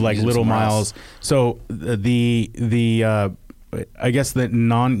 Like little miles. So I guess the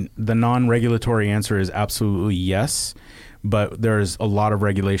non-regulatory answer is absolutely yes, but there's a lot of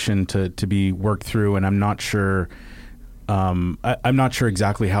regulation to be worked through, and I'm not sure. I'm not sure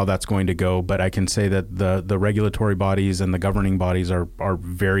exactly how that's going to go, but I can say that the regulatory bodies and the governing bodies are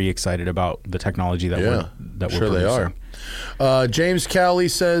very excited about the technology that we're sure producing. They are. James Cowley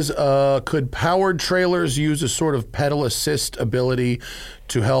says, could powered trailers use a sort of pedal assist ability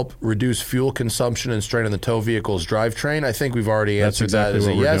to help reduce fuel consumption and strain on the tow vehicle's drivetrain? I think we've already answered exactly that as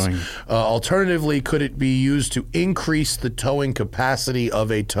a yes. doing. Alternatively, could it be used to increase the towing capacity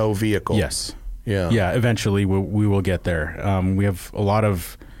of a tow vehicle? Yes. Yeah. Eventually, we will get there. We have a lot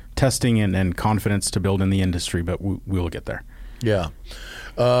of testing and confidence to build in the industry, but we will get there. Yeah.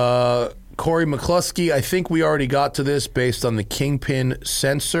 Corey McCluskey, I think we already got to this based on the Kingpin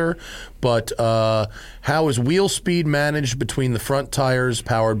sensor, but how is wheel speed managed between the front tires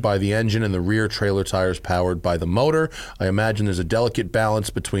powered by the engine and the rear trailer tires powered by the motor? I imagine there's a delicate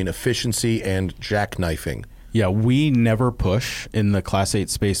balance between efficiency and jackknifing. Yeah, we never push in the Class 8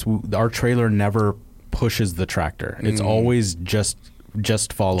 space. Our trailer never pushes the tractor. It's always just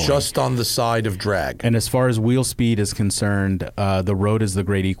following. Just on the side of drag. And as far as wheel speed is concerned, the road is the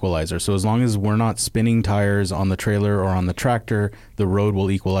great equalizer. So as long as we're not spinning tires on the trailer or on the tractor, the road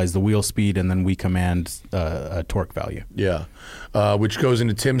will equalize the wheel speed, and then we command a torque value. Yeah. Which goes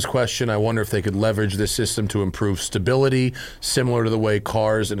into Tim's question. I wonder if they could leverage this system to improve stability, similar to the way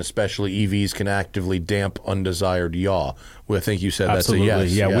cars and especially EVs can actively damp undesired yaw. Well, I think you said Absolutely. That's a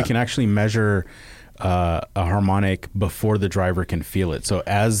yes. Yeah, we can actually measure a harmonic before the driver can feel it. So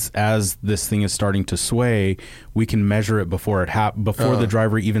as this thing is starting to sway, we can measure it before the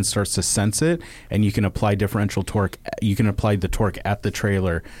driver even starts to sense it, and you can apply differential torque. You can apply the torque at the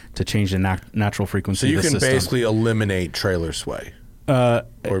trailer to change the natural frequency. So you of the can system. basically eliminate trailer sway. I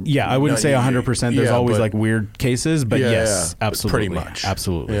wouldn't say 100%. There's always like weird cases, but yes, absolutely, pretty much,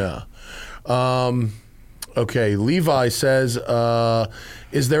 absolutely. Yeah. Okay, Levi says,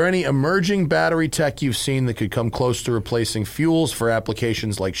 is there any emerging battery tech you've seen that could come close to replacing fuels for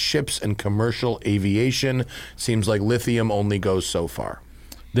applications like ships and commercial aviation? Seems like lithium only goes so far.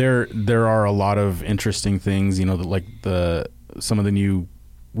 There are a lot of interesting things, like some of the new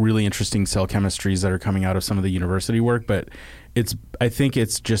really interesting cell chemistries that are coming out of some of the university work, but I think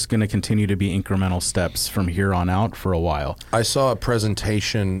it's just going to continue to be incremental steps from here on out for a while. I saw a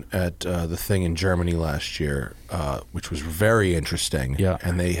presentation at the thing in Germany last year, which was very interesting. Yeah.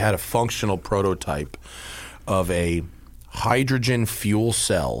 And they had a functional prototype of a hydrogen fuel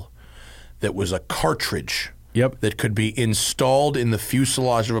cell that was a cartridge. Yep. That could be installed in the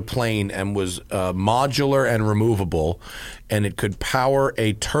fuselage of a plane and was modular and removable, and it could power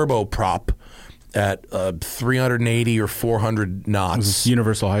a turboprop at 380 or 400 knots.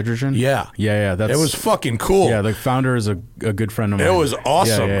 Universal hydrogen? Yeah. Yeah. It was fucking cool. Yeah, the founder is a good friend of mine. It was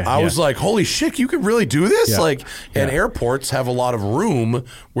awesome. I was like, holy shit, you could really do this? Yeah. And airports have a lot of room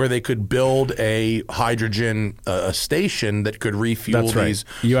where they could build a hydrogen station that could refuel That's right. these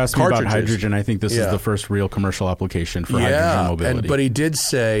You asked cartridges. me about hydrogen. I think this is the first real commercial application for hydrogen mobility. But he did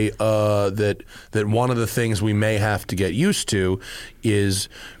say that one of the things we may have to get used to is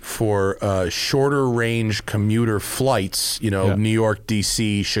for shorter range commuter flights, New York,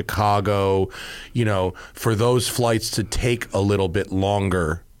 D.C., Chicago, for those flights to take a little bit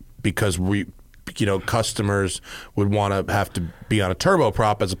longer because customers would want to have to be on a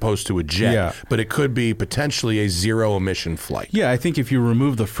turboprop as opposed to a jet. Yeah. But it could be potentially a zero emission flight. Yeah, I think if you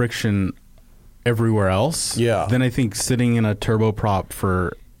remove the friction everywhere else, then I think sitting in a turboprop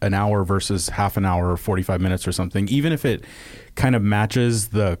for an hour versus half an hour or 45 minutes or something, even if it kind of matches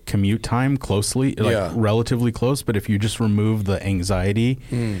the commute time closely, relatively close, but if you just remove the anxiety,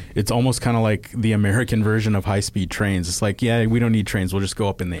 it's almost kind of like the American version of high-speed trains. It's like, we don't need trains, we'll just go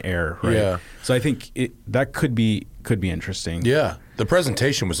up in the air, right? Yeah. So I think that could be interesting. Yeah. The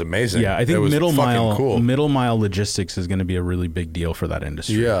presentation was amazing. Yeah, I think middle mile logistics is going to be a really big deal for that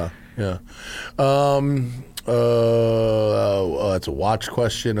industry. Yeah. That's a watch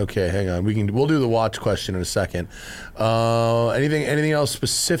question. Okay, hang on. We'll do the watch question in a second. Anything else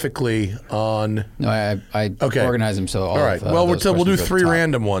specifically on? No, I organize them so all right. Well, we'll do three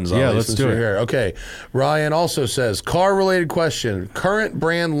random ones. Let's do it. Here. Okay. Ryan also says car related question. Current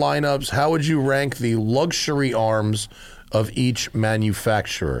brand lineups. How would you rank the luxury arms of each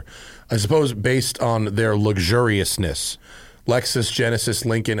manufacturer? I suppose based on their luxuriousness. Lexus, Genesis,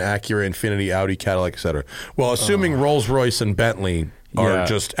 Lincoln, Acura, Infiniti, Audi, Cadillac, etc. Well, assuming Rolls-Royce and Bentley are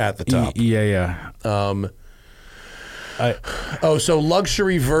just at the top. So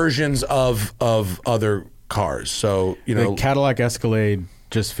luxury versions of other cars. So the Cadillac Escalade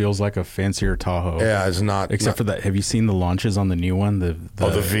just feels like a fancier Tahoe. Yeah, it's not. Except for that, have you seen the launches on the new one? The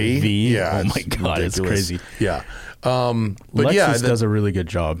V? V? Yeah. Oh my God, ridiculous. it's crazy. Yeah. But Lexus does a really good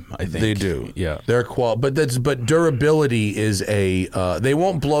job, I think. They do. Yeah. They're but durability is they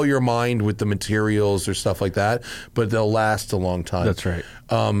won't blow your mind with the materials or stuff like that, but they'll last a long time. That's right.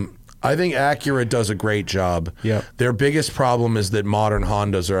 I think Acura does a great job. Yep. Their biggest problem is that modern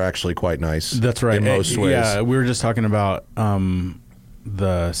Hondas are actually quite nice. That's right. In most ways. Yeah, we were just talking about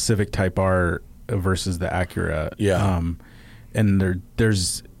the Civic Type R versus the Acura. Yeah. And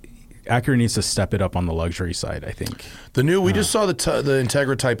there's Acura needs to step it up on the luxury side, I think. We just saw the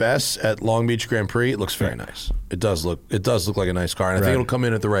Integra Type S at Long Beach Grand Prix. It looks very nice. It does look like a nice car, and I think it'll come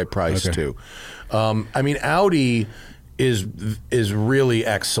in at the right price too. I mean, Audi is really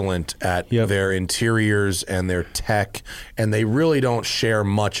excellent at their interiors and their tech, and they really don't share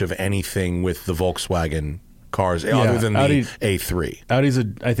much of anything with the Volkswagen cars other than the A3. Audi's,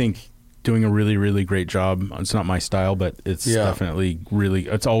 I think, doing a really, really great job. It's not my style, but it's definitely really.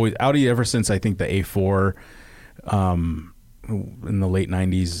 It's always Audi ever since I think the A4 in the late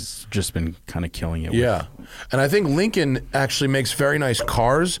 90s just been kind of killing it. Yeah. And I think Lincoln actually makes very nice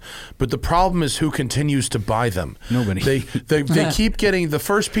cars, but the problem is who continues to buy them. Nobody. They keep getting, the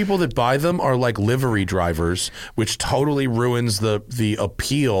first people that buy them are like livery drivers, which totally ruins the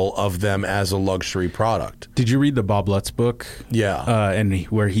appeal of them as a luxury product. Did you read the Bob Lutz book? Yeah.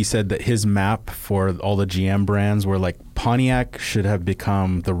 Where he said that his map for all the GM brands were like Pontiac should have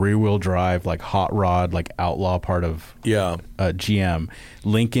become the rear-wheel drive, like hot rod, like outlaw part of GM.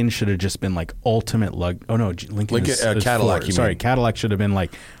 Lincoln should have just been like ultimate Lincoln is Cadillac. Sorry, Cadillac should have been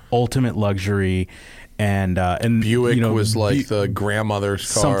like ultimate luxury, and Buick was like the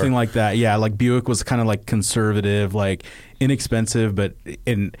grandmother's car, something like that. Yeah, like Buick was kind of like conservative, like inexpensive, but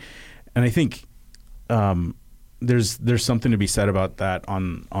and I think there's something to be said about that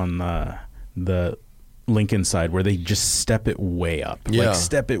on the Lincoln side, where they just step it way up, like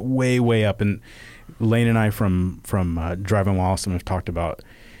step it way up. And Lane and I from Driving While Awesome have talked about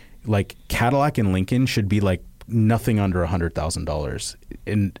like Cadillac and Lincoln should be like nothing under $100,000,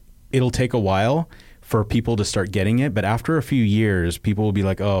 and it'll take a while for people to start getting it, but after a few years, people will be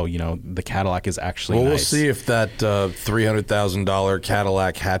like, "Oh, the Cadillac is actually nice." We'll see if that $300,000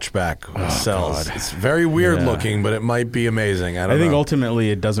 Cadillac hatchback sells. God. It's very weird looking, but it might be amazing. I think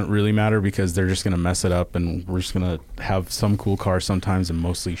ultimately it doesn't really matter because they're just going to mess it up, and we're just going to have some cool cars sometimes and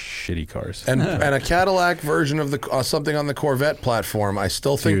mostly shitty cars. And a Cadillac version of the something on the Corvette platform, I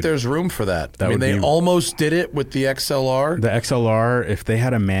still think there's room for that. I mean, they almost did it with the XLR. The XLR, if they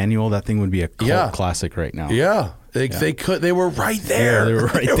had a manual, that thing would be a cult classic right now. Yeah. They could. They were right there. Yeah, they were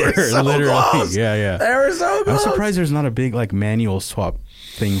right there. So literally. Close. Yeah. They were so close. I'm surprised there's not a big like manual swap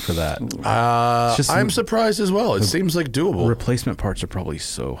thing for that. I'm surprised as well. It seems like doable. Replacement parts are probably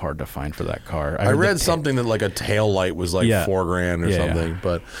so hard to find for that car. I read something that like a tail light was like $4,000 or something.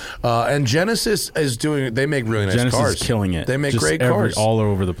 But and Genesis is doing. They make really nice Genesis cars. Is killing it. They make great cars all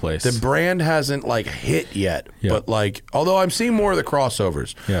over the place. The brand hasn't like hit yet, but like although I'm seeing more of the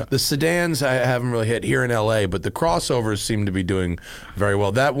crossovers. Yeah. The sedans I haven't really hit here in LA, but the crossovers seem to be doing very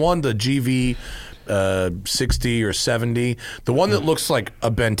well. That one, the GV 60 or 70, the one that looks like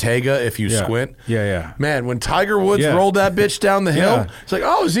a Bentayga if you squint. Yeah. Man, when Tiger Woods rolled that bitch down the hill, it's like,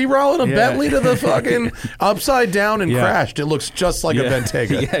 oh, is he rolling a Bentley to the fucking upside down and crashed? It looks just like a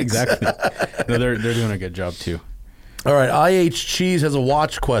Bentayga. Yeah, exactly. No, they're doing a good job too. All right, IH Cheese has a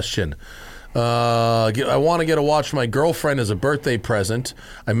watch question. I want to get a watch for my girlfriend as a birthday present.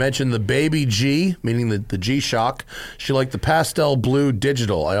 I mentioned the Baby G, meaning the G-Shock. She liked the pastel blue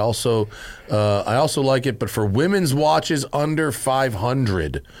digital. I also like it, but for women's watches under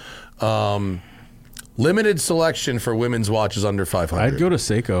 500. Limited selection for women's watches under 500. I'd go to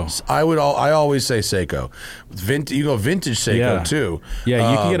Seiko. I always say Seiko. You go vintage Seiko too.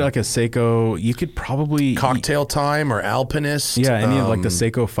 Yeah, you can get like a Seiko. You could probably Cocktail Time or Alpinist. Yeah, any of like the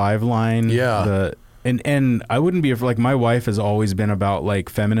Seiko 5 line. Yeah. And I wouldn't be like, my wife has always been about like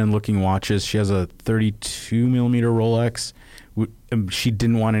feminine looking watches. She has a 32 millimeter Rolex. She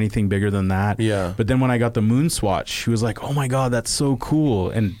didn't want anything bigger than that. Yeah. But then when I got the Moon Swatch, she was like, "Oh my God, that's so cool!"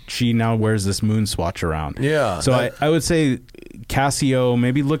 And she now wears this Moon Swatch around. Yeah. So I would say Casio.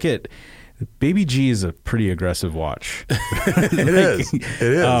 Maybe look at Baby G is a pretty aggressive watch. It is.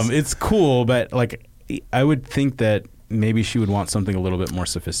 It's cool, but like I would think that maybe she would want something a little bit more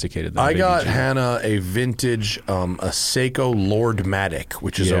sophisticated than I Baby got G. Hannah a vintage a Seiko Lordmatic,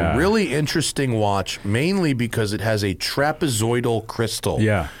 which is a really interesting watch, mainly because it has a trapezoidal crystal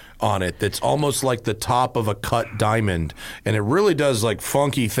on it that's almost like the top of a cut diamond, and it really does like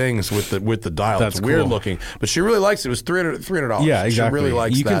funky things with the dial. That's it's weird cool. looking, but she really likes it. It was $300. Yeah, exactly. She really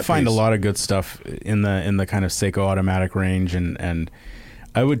likes you that can find piece. a lot of good stuff in the kind of Seiko automatic range, and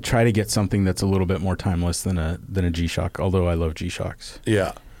I would try to get something that's a little bit more timeless than a G-Shock, although I love G-Shocks.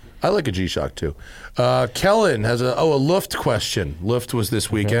 Yeah. I like a G-Shock too. Kellen has a Luft question. Luft was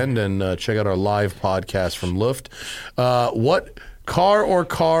this weekend, and check out our live podcast from Luft. What car or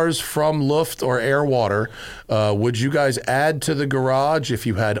cars from Luft or Air Water would you guys add to the garage if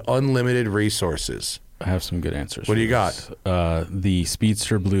you had unlimited resources? I have some good answers. What do you got? The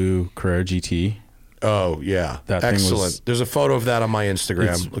Speedster Blue Carrera GT. Oh, yeah. That excellent. There's a photo of that on my Instagram.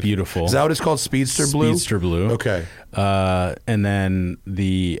 It's beautiful. Is that what it's called? Speedster Blue? Speedster Blue. Okay. And then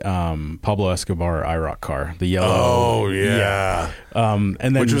the Pablo Escobar IROC car, the yellow. Oh, yeah. And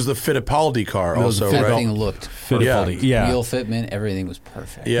then, which was the Fittipaldi car also, that right? thing looked Fittipaldi. Yeah. Wheel fitment, everything was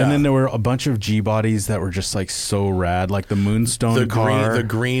perfect. Yeah. And then there were a bunch of G bodies that were just like so rad, like the Moonstone car. The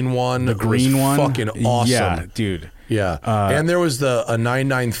green one. The green was one. Fucking awesome. Yeah, dude. Yeah. And there was a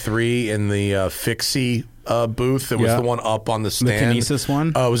 993 in the Fixie booth. It was the one up on the stand. The Kinesis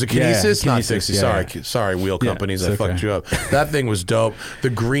one? Oh, was it Kinesis? Yeah, Not Kinesis, Fixie. yeah. Sorry, wheel companies. I it's fucked you up. That thing was dope. The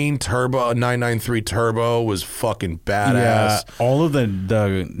green turbo, 993 turbo was fucking badass. Yeah, all of the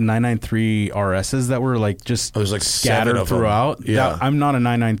 993 RSs that were like just There's like scattered 7 of them. throughout. Yeah. I'm not a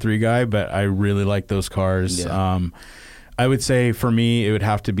 993 guy, but I really like those cars. Yeah. I would say for me, it would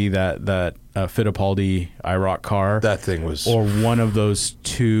have to be that Fittipaldi IROC car. That thing was... Or one of those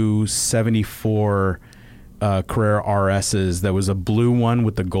 274 Carrera RSs. That was a blue one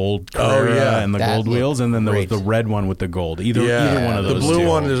with the gold Carrera and the That gold wheels, and then there was great. the red one with the gold. Either one of those. The blue two.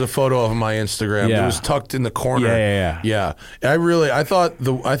 one, there's a photo of on my Instagram. Yeah. It was tucked in the corner. Yeah. I thought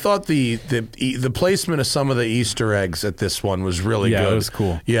the placement of some of the Easter eggs at this one was really good. Yeah, it was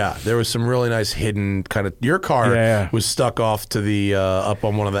cool. Yeah, there was some really nice hidden kind of. Your car was stuck off to the up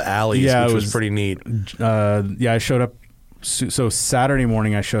on one of the alleys, which was pretty neat. I showed up. So Saturday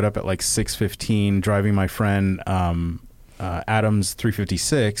morning, I showed up at like 6:15, driving my friend Adam's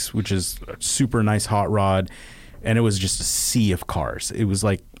 356, which is a super nice hot rod, and it was just a sea of cars. It was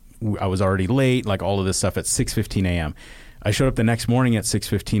like I was already late, like all of this stuff at 6:15 a.m. I showed up the next morning at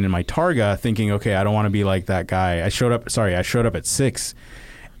 6:15 in my Targa, thinking, okay, I don't want to be like that guy. I showed up at 6.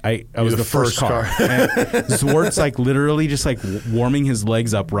 I was the first car. And Zwart's like literally just like warming his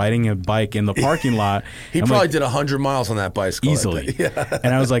legs up, riding a bike in the parking lot. He probably did 100 miles on that bicycle. Easily. And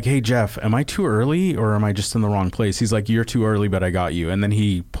I was like, hey, Jeff, am I too early or am I just in the wrong place? He's like, you're too early, but I got you. And then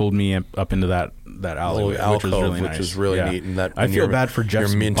he pulled me up into that alley, which was really nice. Which was really neat. And I feel bad for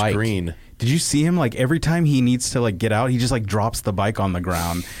Jeff's mint bike. green. Did you see him? Like every time he needs to like get out, he just like drops the bike on the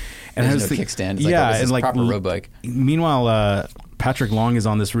ground. And there's no kickstand. It's and like proper road bike. Meanwhile, Patrick Long is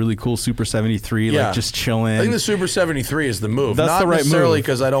on this really cool Super 73, like just chilling. I think the Super 73 is the move. That's not the right necessarily move.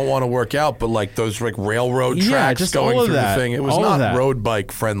 because I don't want to work out, but like those like railroad tracks just going all of through that. the thing. It was All of not that. road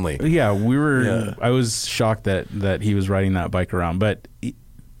bike friendly. Yeah, we were. I was shocked that he was riding that bike around, but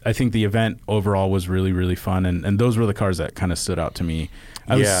I think the event overall was really, really fun, and those were the cars that kind of stood out to me.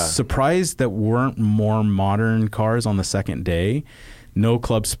 I was surprised that weren't more modern cars on the second day. No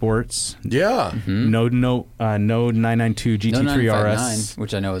Club Sports. Yeah. No 992 GT3 RS.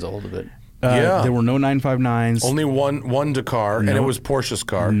 Which I know is old a bit. There were no 959s. Only one Dakar, and it was Porsche's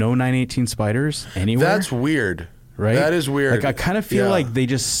car. No 918 Spiders anywhere. That's weird. Right? That is weird. Like I kind of feel like they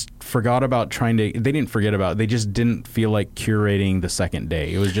just forgot about they didn't forget about, they just didn't feel like curating the second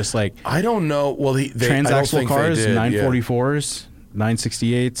day. It was just like, I don't know. Well, transaxle cars, 944s.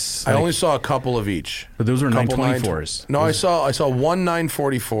 968s. I only saw a couple of each. But those were 924s. No, I saw one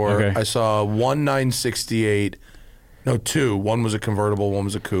 944. Okay. I saw one 968. No, two. One was a convertible, one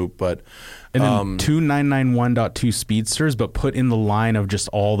was a coupe. But and then two 991.2 Speedsters, but put in the line of just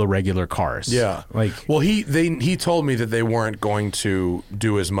all the regular cars. Yeah. Well, he told me that they weren't going to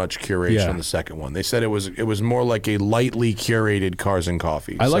do as much curation on the second one. They said it was more like a lightly curated Cars and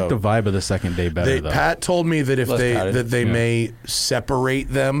Coffee. I like the vibe of the second day better, though. Pat told me that they may separate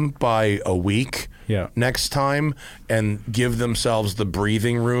them by a week next time and give themselves the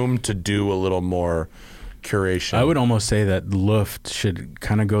breathing room to do a little more curation. I would almost say that Luft should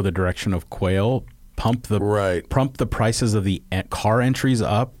kind of go the direction of Quail, pump the prices of the car entries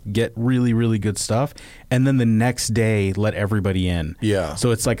up, get really, really good stuff, and then the next day let everybody in. Yeah.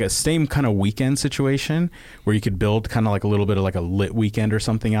 So it's like a same kind of weekend situation where you could build kind of like a little bit of like a lit weekend or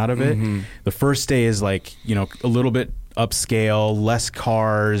something out of it. Mm-hmm. The first day is like, a little bit upscale, less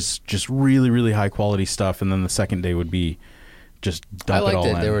cars, just really, really high quality stuff, and then the second day would be just dump it all in.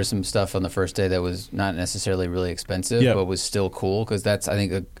 I liked it. There was some stuff on the first day that was not necessarily really expensive, but was still cool, because that's, I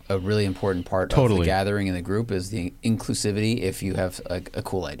think, a really important part of the gathering in the group is the inclusivity if you have a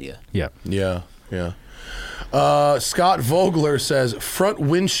cool idea. Yeah. Scott Vogler says, front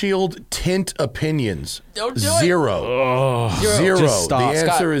windshield tint opinions. Don't do Zero. Zero. Just stop. The answer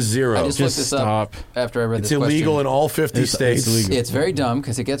Scott, is zero. I just looked this up after I read this question. It's illegal in all 50 states. It's very dumb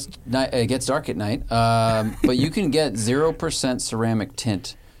because it gets dark at night. But you can get 0% ceramic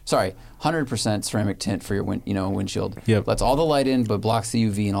tint. Sorry, 100% ceramic tint for your windshield. Yep. Lets all the light in, but blocks the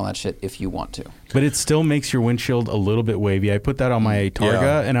UV and all that shit if you want to. But it still makes your windshield a little bit wavy. I put that on my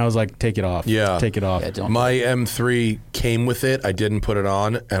Targa, and I was like, take it off. Yeah. Take it off. Yeah, My M3 came with it. I didn't put it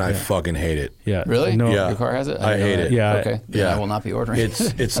on, and I fucking hate it. Yeah. Really? No. Yeah. Your car has it? I hate it. Yeah. Okay. Then I will not be ordering.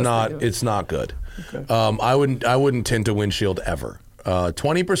 It's not good. Okay. I wouldn't tint a windshield ever.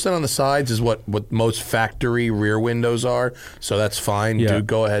 20% on the sides is what most factory rear windows are, so that's fine. Yeah.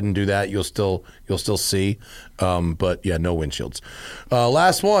 Go ahead and do that. You'll still see, but yeah, no windshields.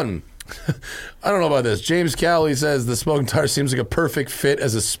 Last one. I don't know about this. James Cowley says the Smoking Tire seems like a perfect fit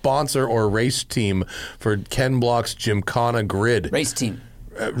as a sponsor or a race team for Ken Block's Gymkhana grid. Race team.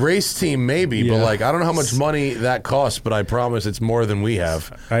 Race team maybe, but like I don't know how much money that costs, but I promise it's more than we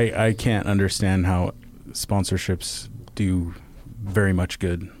have. I can't understand how sponsorships do very much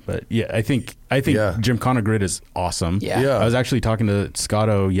good, but yeah, I think Gymkhana Grid is awesome. Yeah. I was actually talking to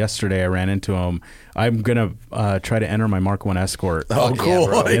Scotto yesterday. I ran into him. I'm gonna try to enter my Mark I Escort. Oh,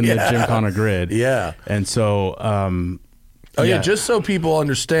 cool! In the Gymkhana Grid. Yeah, and so. Just so people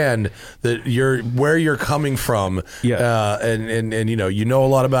understand that where you're coming from, and you know a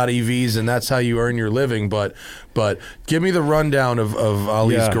lot about EVs, and that's how you earn your living. But give me the rundown of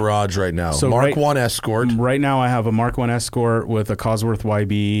Ali's garage right now. So Mark I Escort. Right now, I have a Mark I Escort with a Cosworth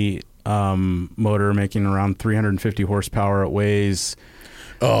YB motor, making around 350 horsepower. It weighs.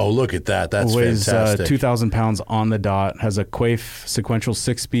 Oh, look at that! That's fantastic. 2,000 pounds on the dot. Has a Quaife sequential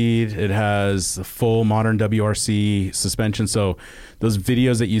 6-speed. It has the full modern WRC suspension. So those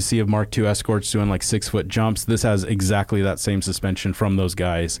videos that you see of Mark II Escorts doing like 6-foot jumps, this has exactly that same suspension from those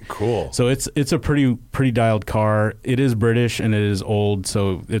guys. Cool. So it's a pretty dialed car. It is British and it is old,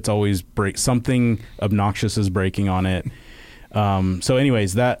 so it's always something obnoxious is breaking on it. So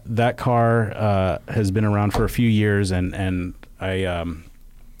anyways, that car has been around for a few years, and I.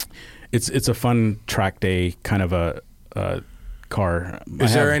 It's a fun track day kind of a car.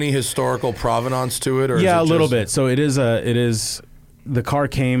 Is there any historical provenance to it? Or yeah, a little bit. So it is the car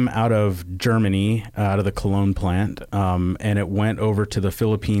came out of Germany, out of the Cologne plant, and it went over to the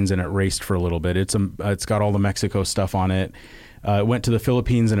Philippines and it raced for a little bit. It's got all the Mexico stuff on it. It went to the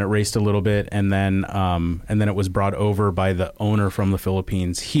Philippines and it raced a little bit, and then it was brought over by the owner from the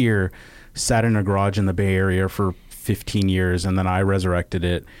Philippines here, sat in a garage in the Bay Area for 15 years, and then I resurrected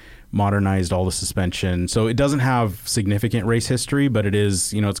it. Modernized all the suspension. So it doesn't have significant race history, but it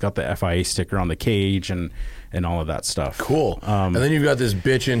is, it's got the FIA sticker on the cage and all of that stuff. Cool. And then you've got this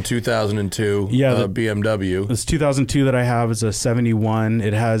bitch in 2002 BMW. This 2002 that I have is a 71.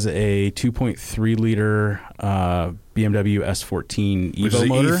 It has a 2.3 liter BMW S14 Evo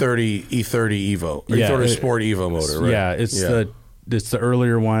motor. E30 Evo. E30 Sport Evo motor, right? Yeah, it's the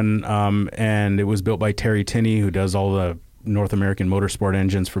earlier one, and it was built by Terry Tinney, who does all the North American motorsport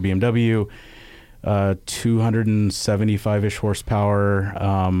engines for BMW, 275-ish horsepower,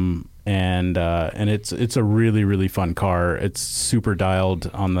 and it's a really, really fun car. It's super dialed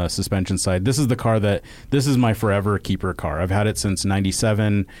on the suspension side. This is my forever keeper car. I've had it since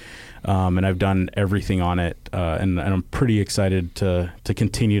 '97, and I've done everything on it, and I'm pretty excited to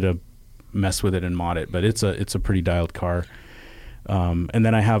continue to mess with it and mod it. But it's a pretty dialed car. And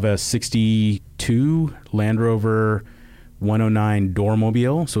then I have a '62 Land Rover 109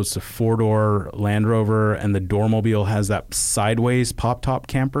 Doormobile. So it's a 4-door Land Rover, and the Doormobile has that sideways pop-top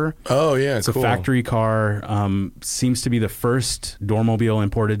camper. Oh, yeah, it's cool. A factory car. Seems to be the first Doormobile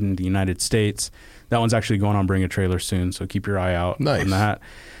imported in the United States. That one's actually going on Bring a Trailer soon, so keep your eye out on that.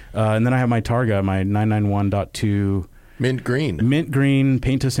 And then I have my Targa, my 991.2 Mint green,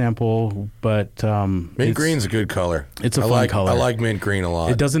 paint to sample, but mint green's a good color. It's a fun color. I like mint green a lot.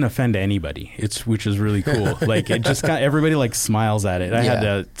 It doesn't offend anybody. Which is really cool. Like it just everybody like smiles at it. I had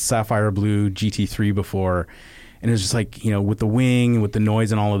a sapphire blue GT3 before, and it was just like with the wing, with the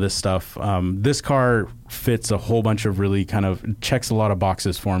noise, and all of this stuff. This car fits a whole bunch of really kind of checks a lot of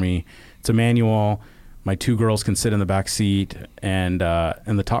boxes for me. It's a manual. My 2 girls can sit in the back seat, and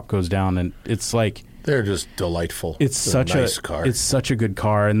the top goes down, and it's like. They're just delightful. It's such a nice car. It's such a good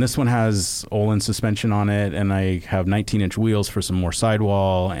car, and this one has Olin suspension on it, and I have 19-inch wheels for some more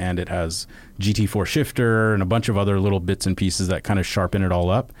sidewall, and it has GT4 shifter and a bunch of other little bits and pieces that kind of sharpen it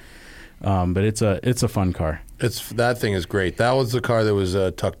all up. But it's a fun car. That thing is great. That was the car that was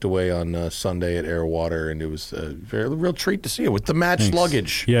tucked away on Sunday at Airwater, and it was a real treat to see it with the matched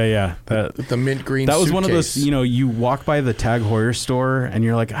luggage. Yeah. With the mint green That was suitcase. one of those, you walk by the Tag Heuer store, and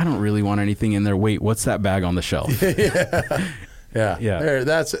you're like, I don't really want anything in there. Wait, what's that bag on the shelf? Yeah.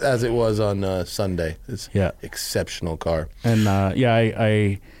 That's as it was on Sunday. It's exceptional car. And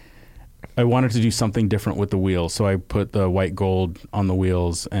I wanted to do something different with the wheels, so I put the white gold on the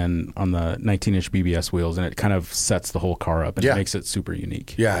wheels and on the 19-inch BBS wheels, and it kind of sets the whole car up, and it makes it super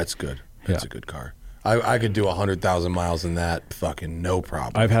unique. Yeah, it's good. It's a good car. I could do 100,000 miles in that fucking no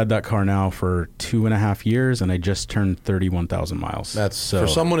problem. I've had that car now for 2.5 years, and I just turned 31,000 miles. That's for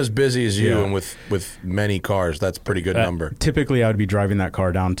someone as busy as you and with many cars. That's a pretty good number. Typically, I would be driving that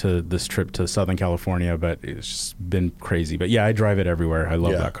car down to this trip to Southern California, but it's just been crazy. But yeah, I drive it everywhere. I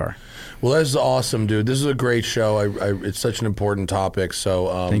love that car. Well, this is awesome, dude. This is a great show. It's such an important topic.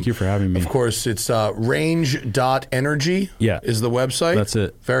 So thank you for having me. Of course, it's range.energy is the website. That's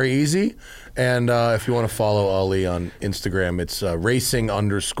it. Very easy. And if you want to follow Ali on Instagram, it's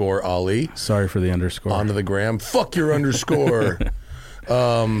racing_Ali. Sorry for the underscore. Onto the gram. Fuck your underscore.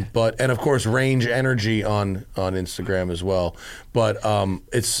 And of course, Range Energy on Instagram as well. But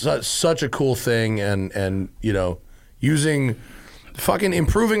it's such a cool thing, and you know,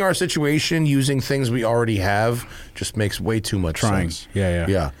 improving our situation using things we already have just makes way too much sense.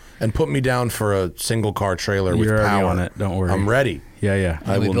 Yeah. And put me down for a single car trailer with power. On it. Don't worry. I'm ready. Yeah.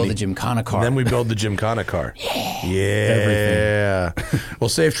 And we build the Gymkhana car. Then we build the Gymkhana car. Yeah. Everything. Well,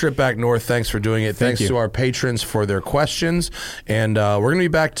 safe trip back north. Thanks for doing it. Thanks to our patrons for their questions. And we're going to be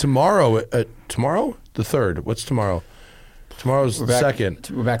back tomorrow. Tomorrow? The 3rd. What's tomorrow? Tomorrow's the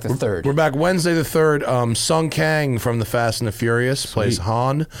 2nd. We're back the 3rd. We're back Wednesday the 3rd. Sung Kang from The Fast and the Furious plays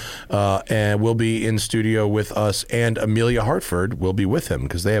Han, and will be in studio with us, and Amelia Hartford will be with him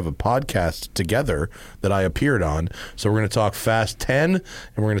because they have a podcast together that I appeared on. So we're going to talk Fast 10, and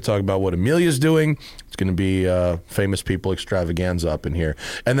we're going to talk about what Amelia's doing. It's going to be famous people extravaganza up in here.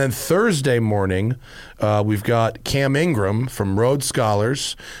 And then Thursday morning, we've got Cam Ingram from Road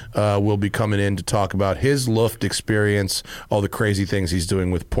Scholars will be coming in to talk about his Luft experience, all the crazy things he's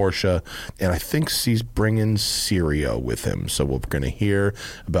doing with Porsche, and I think he's bringing Syria with him. So we're going to hear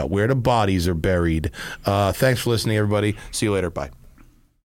about where the bodies are buried. Thanks for listening, everybody. See you later. Bye.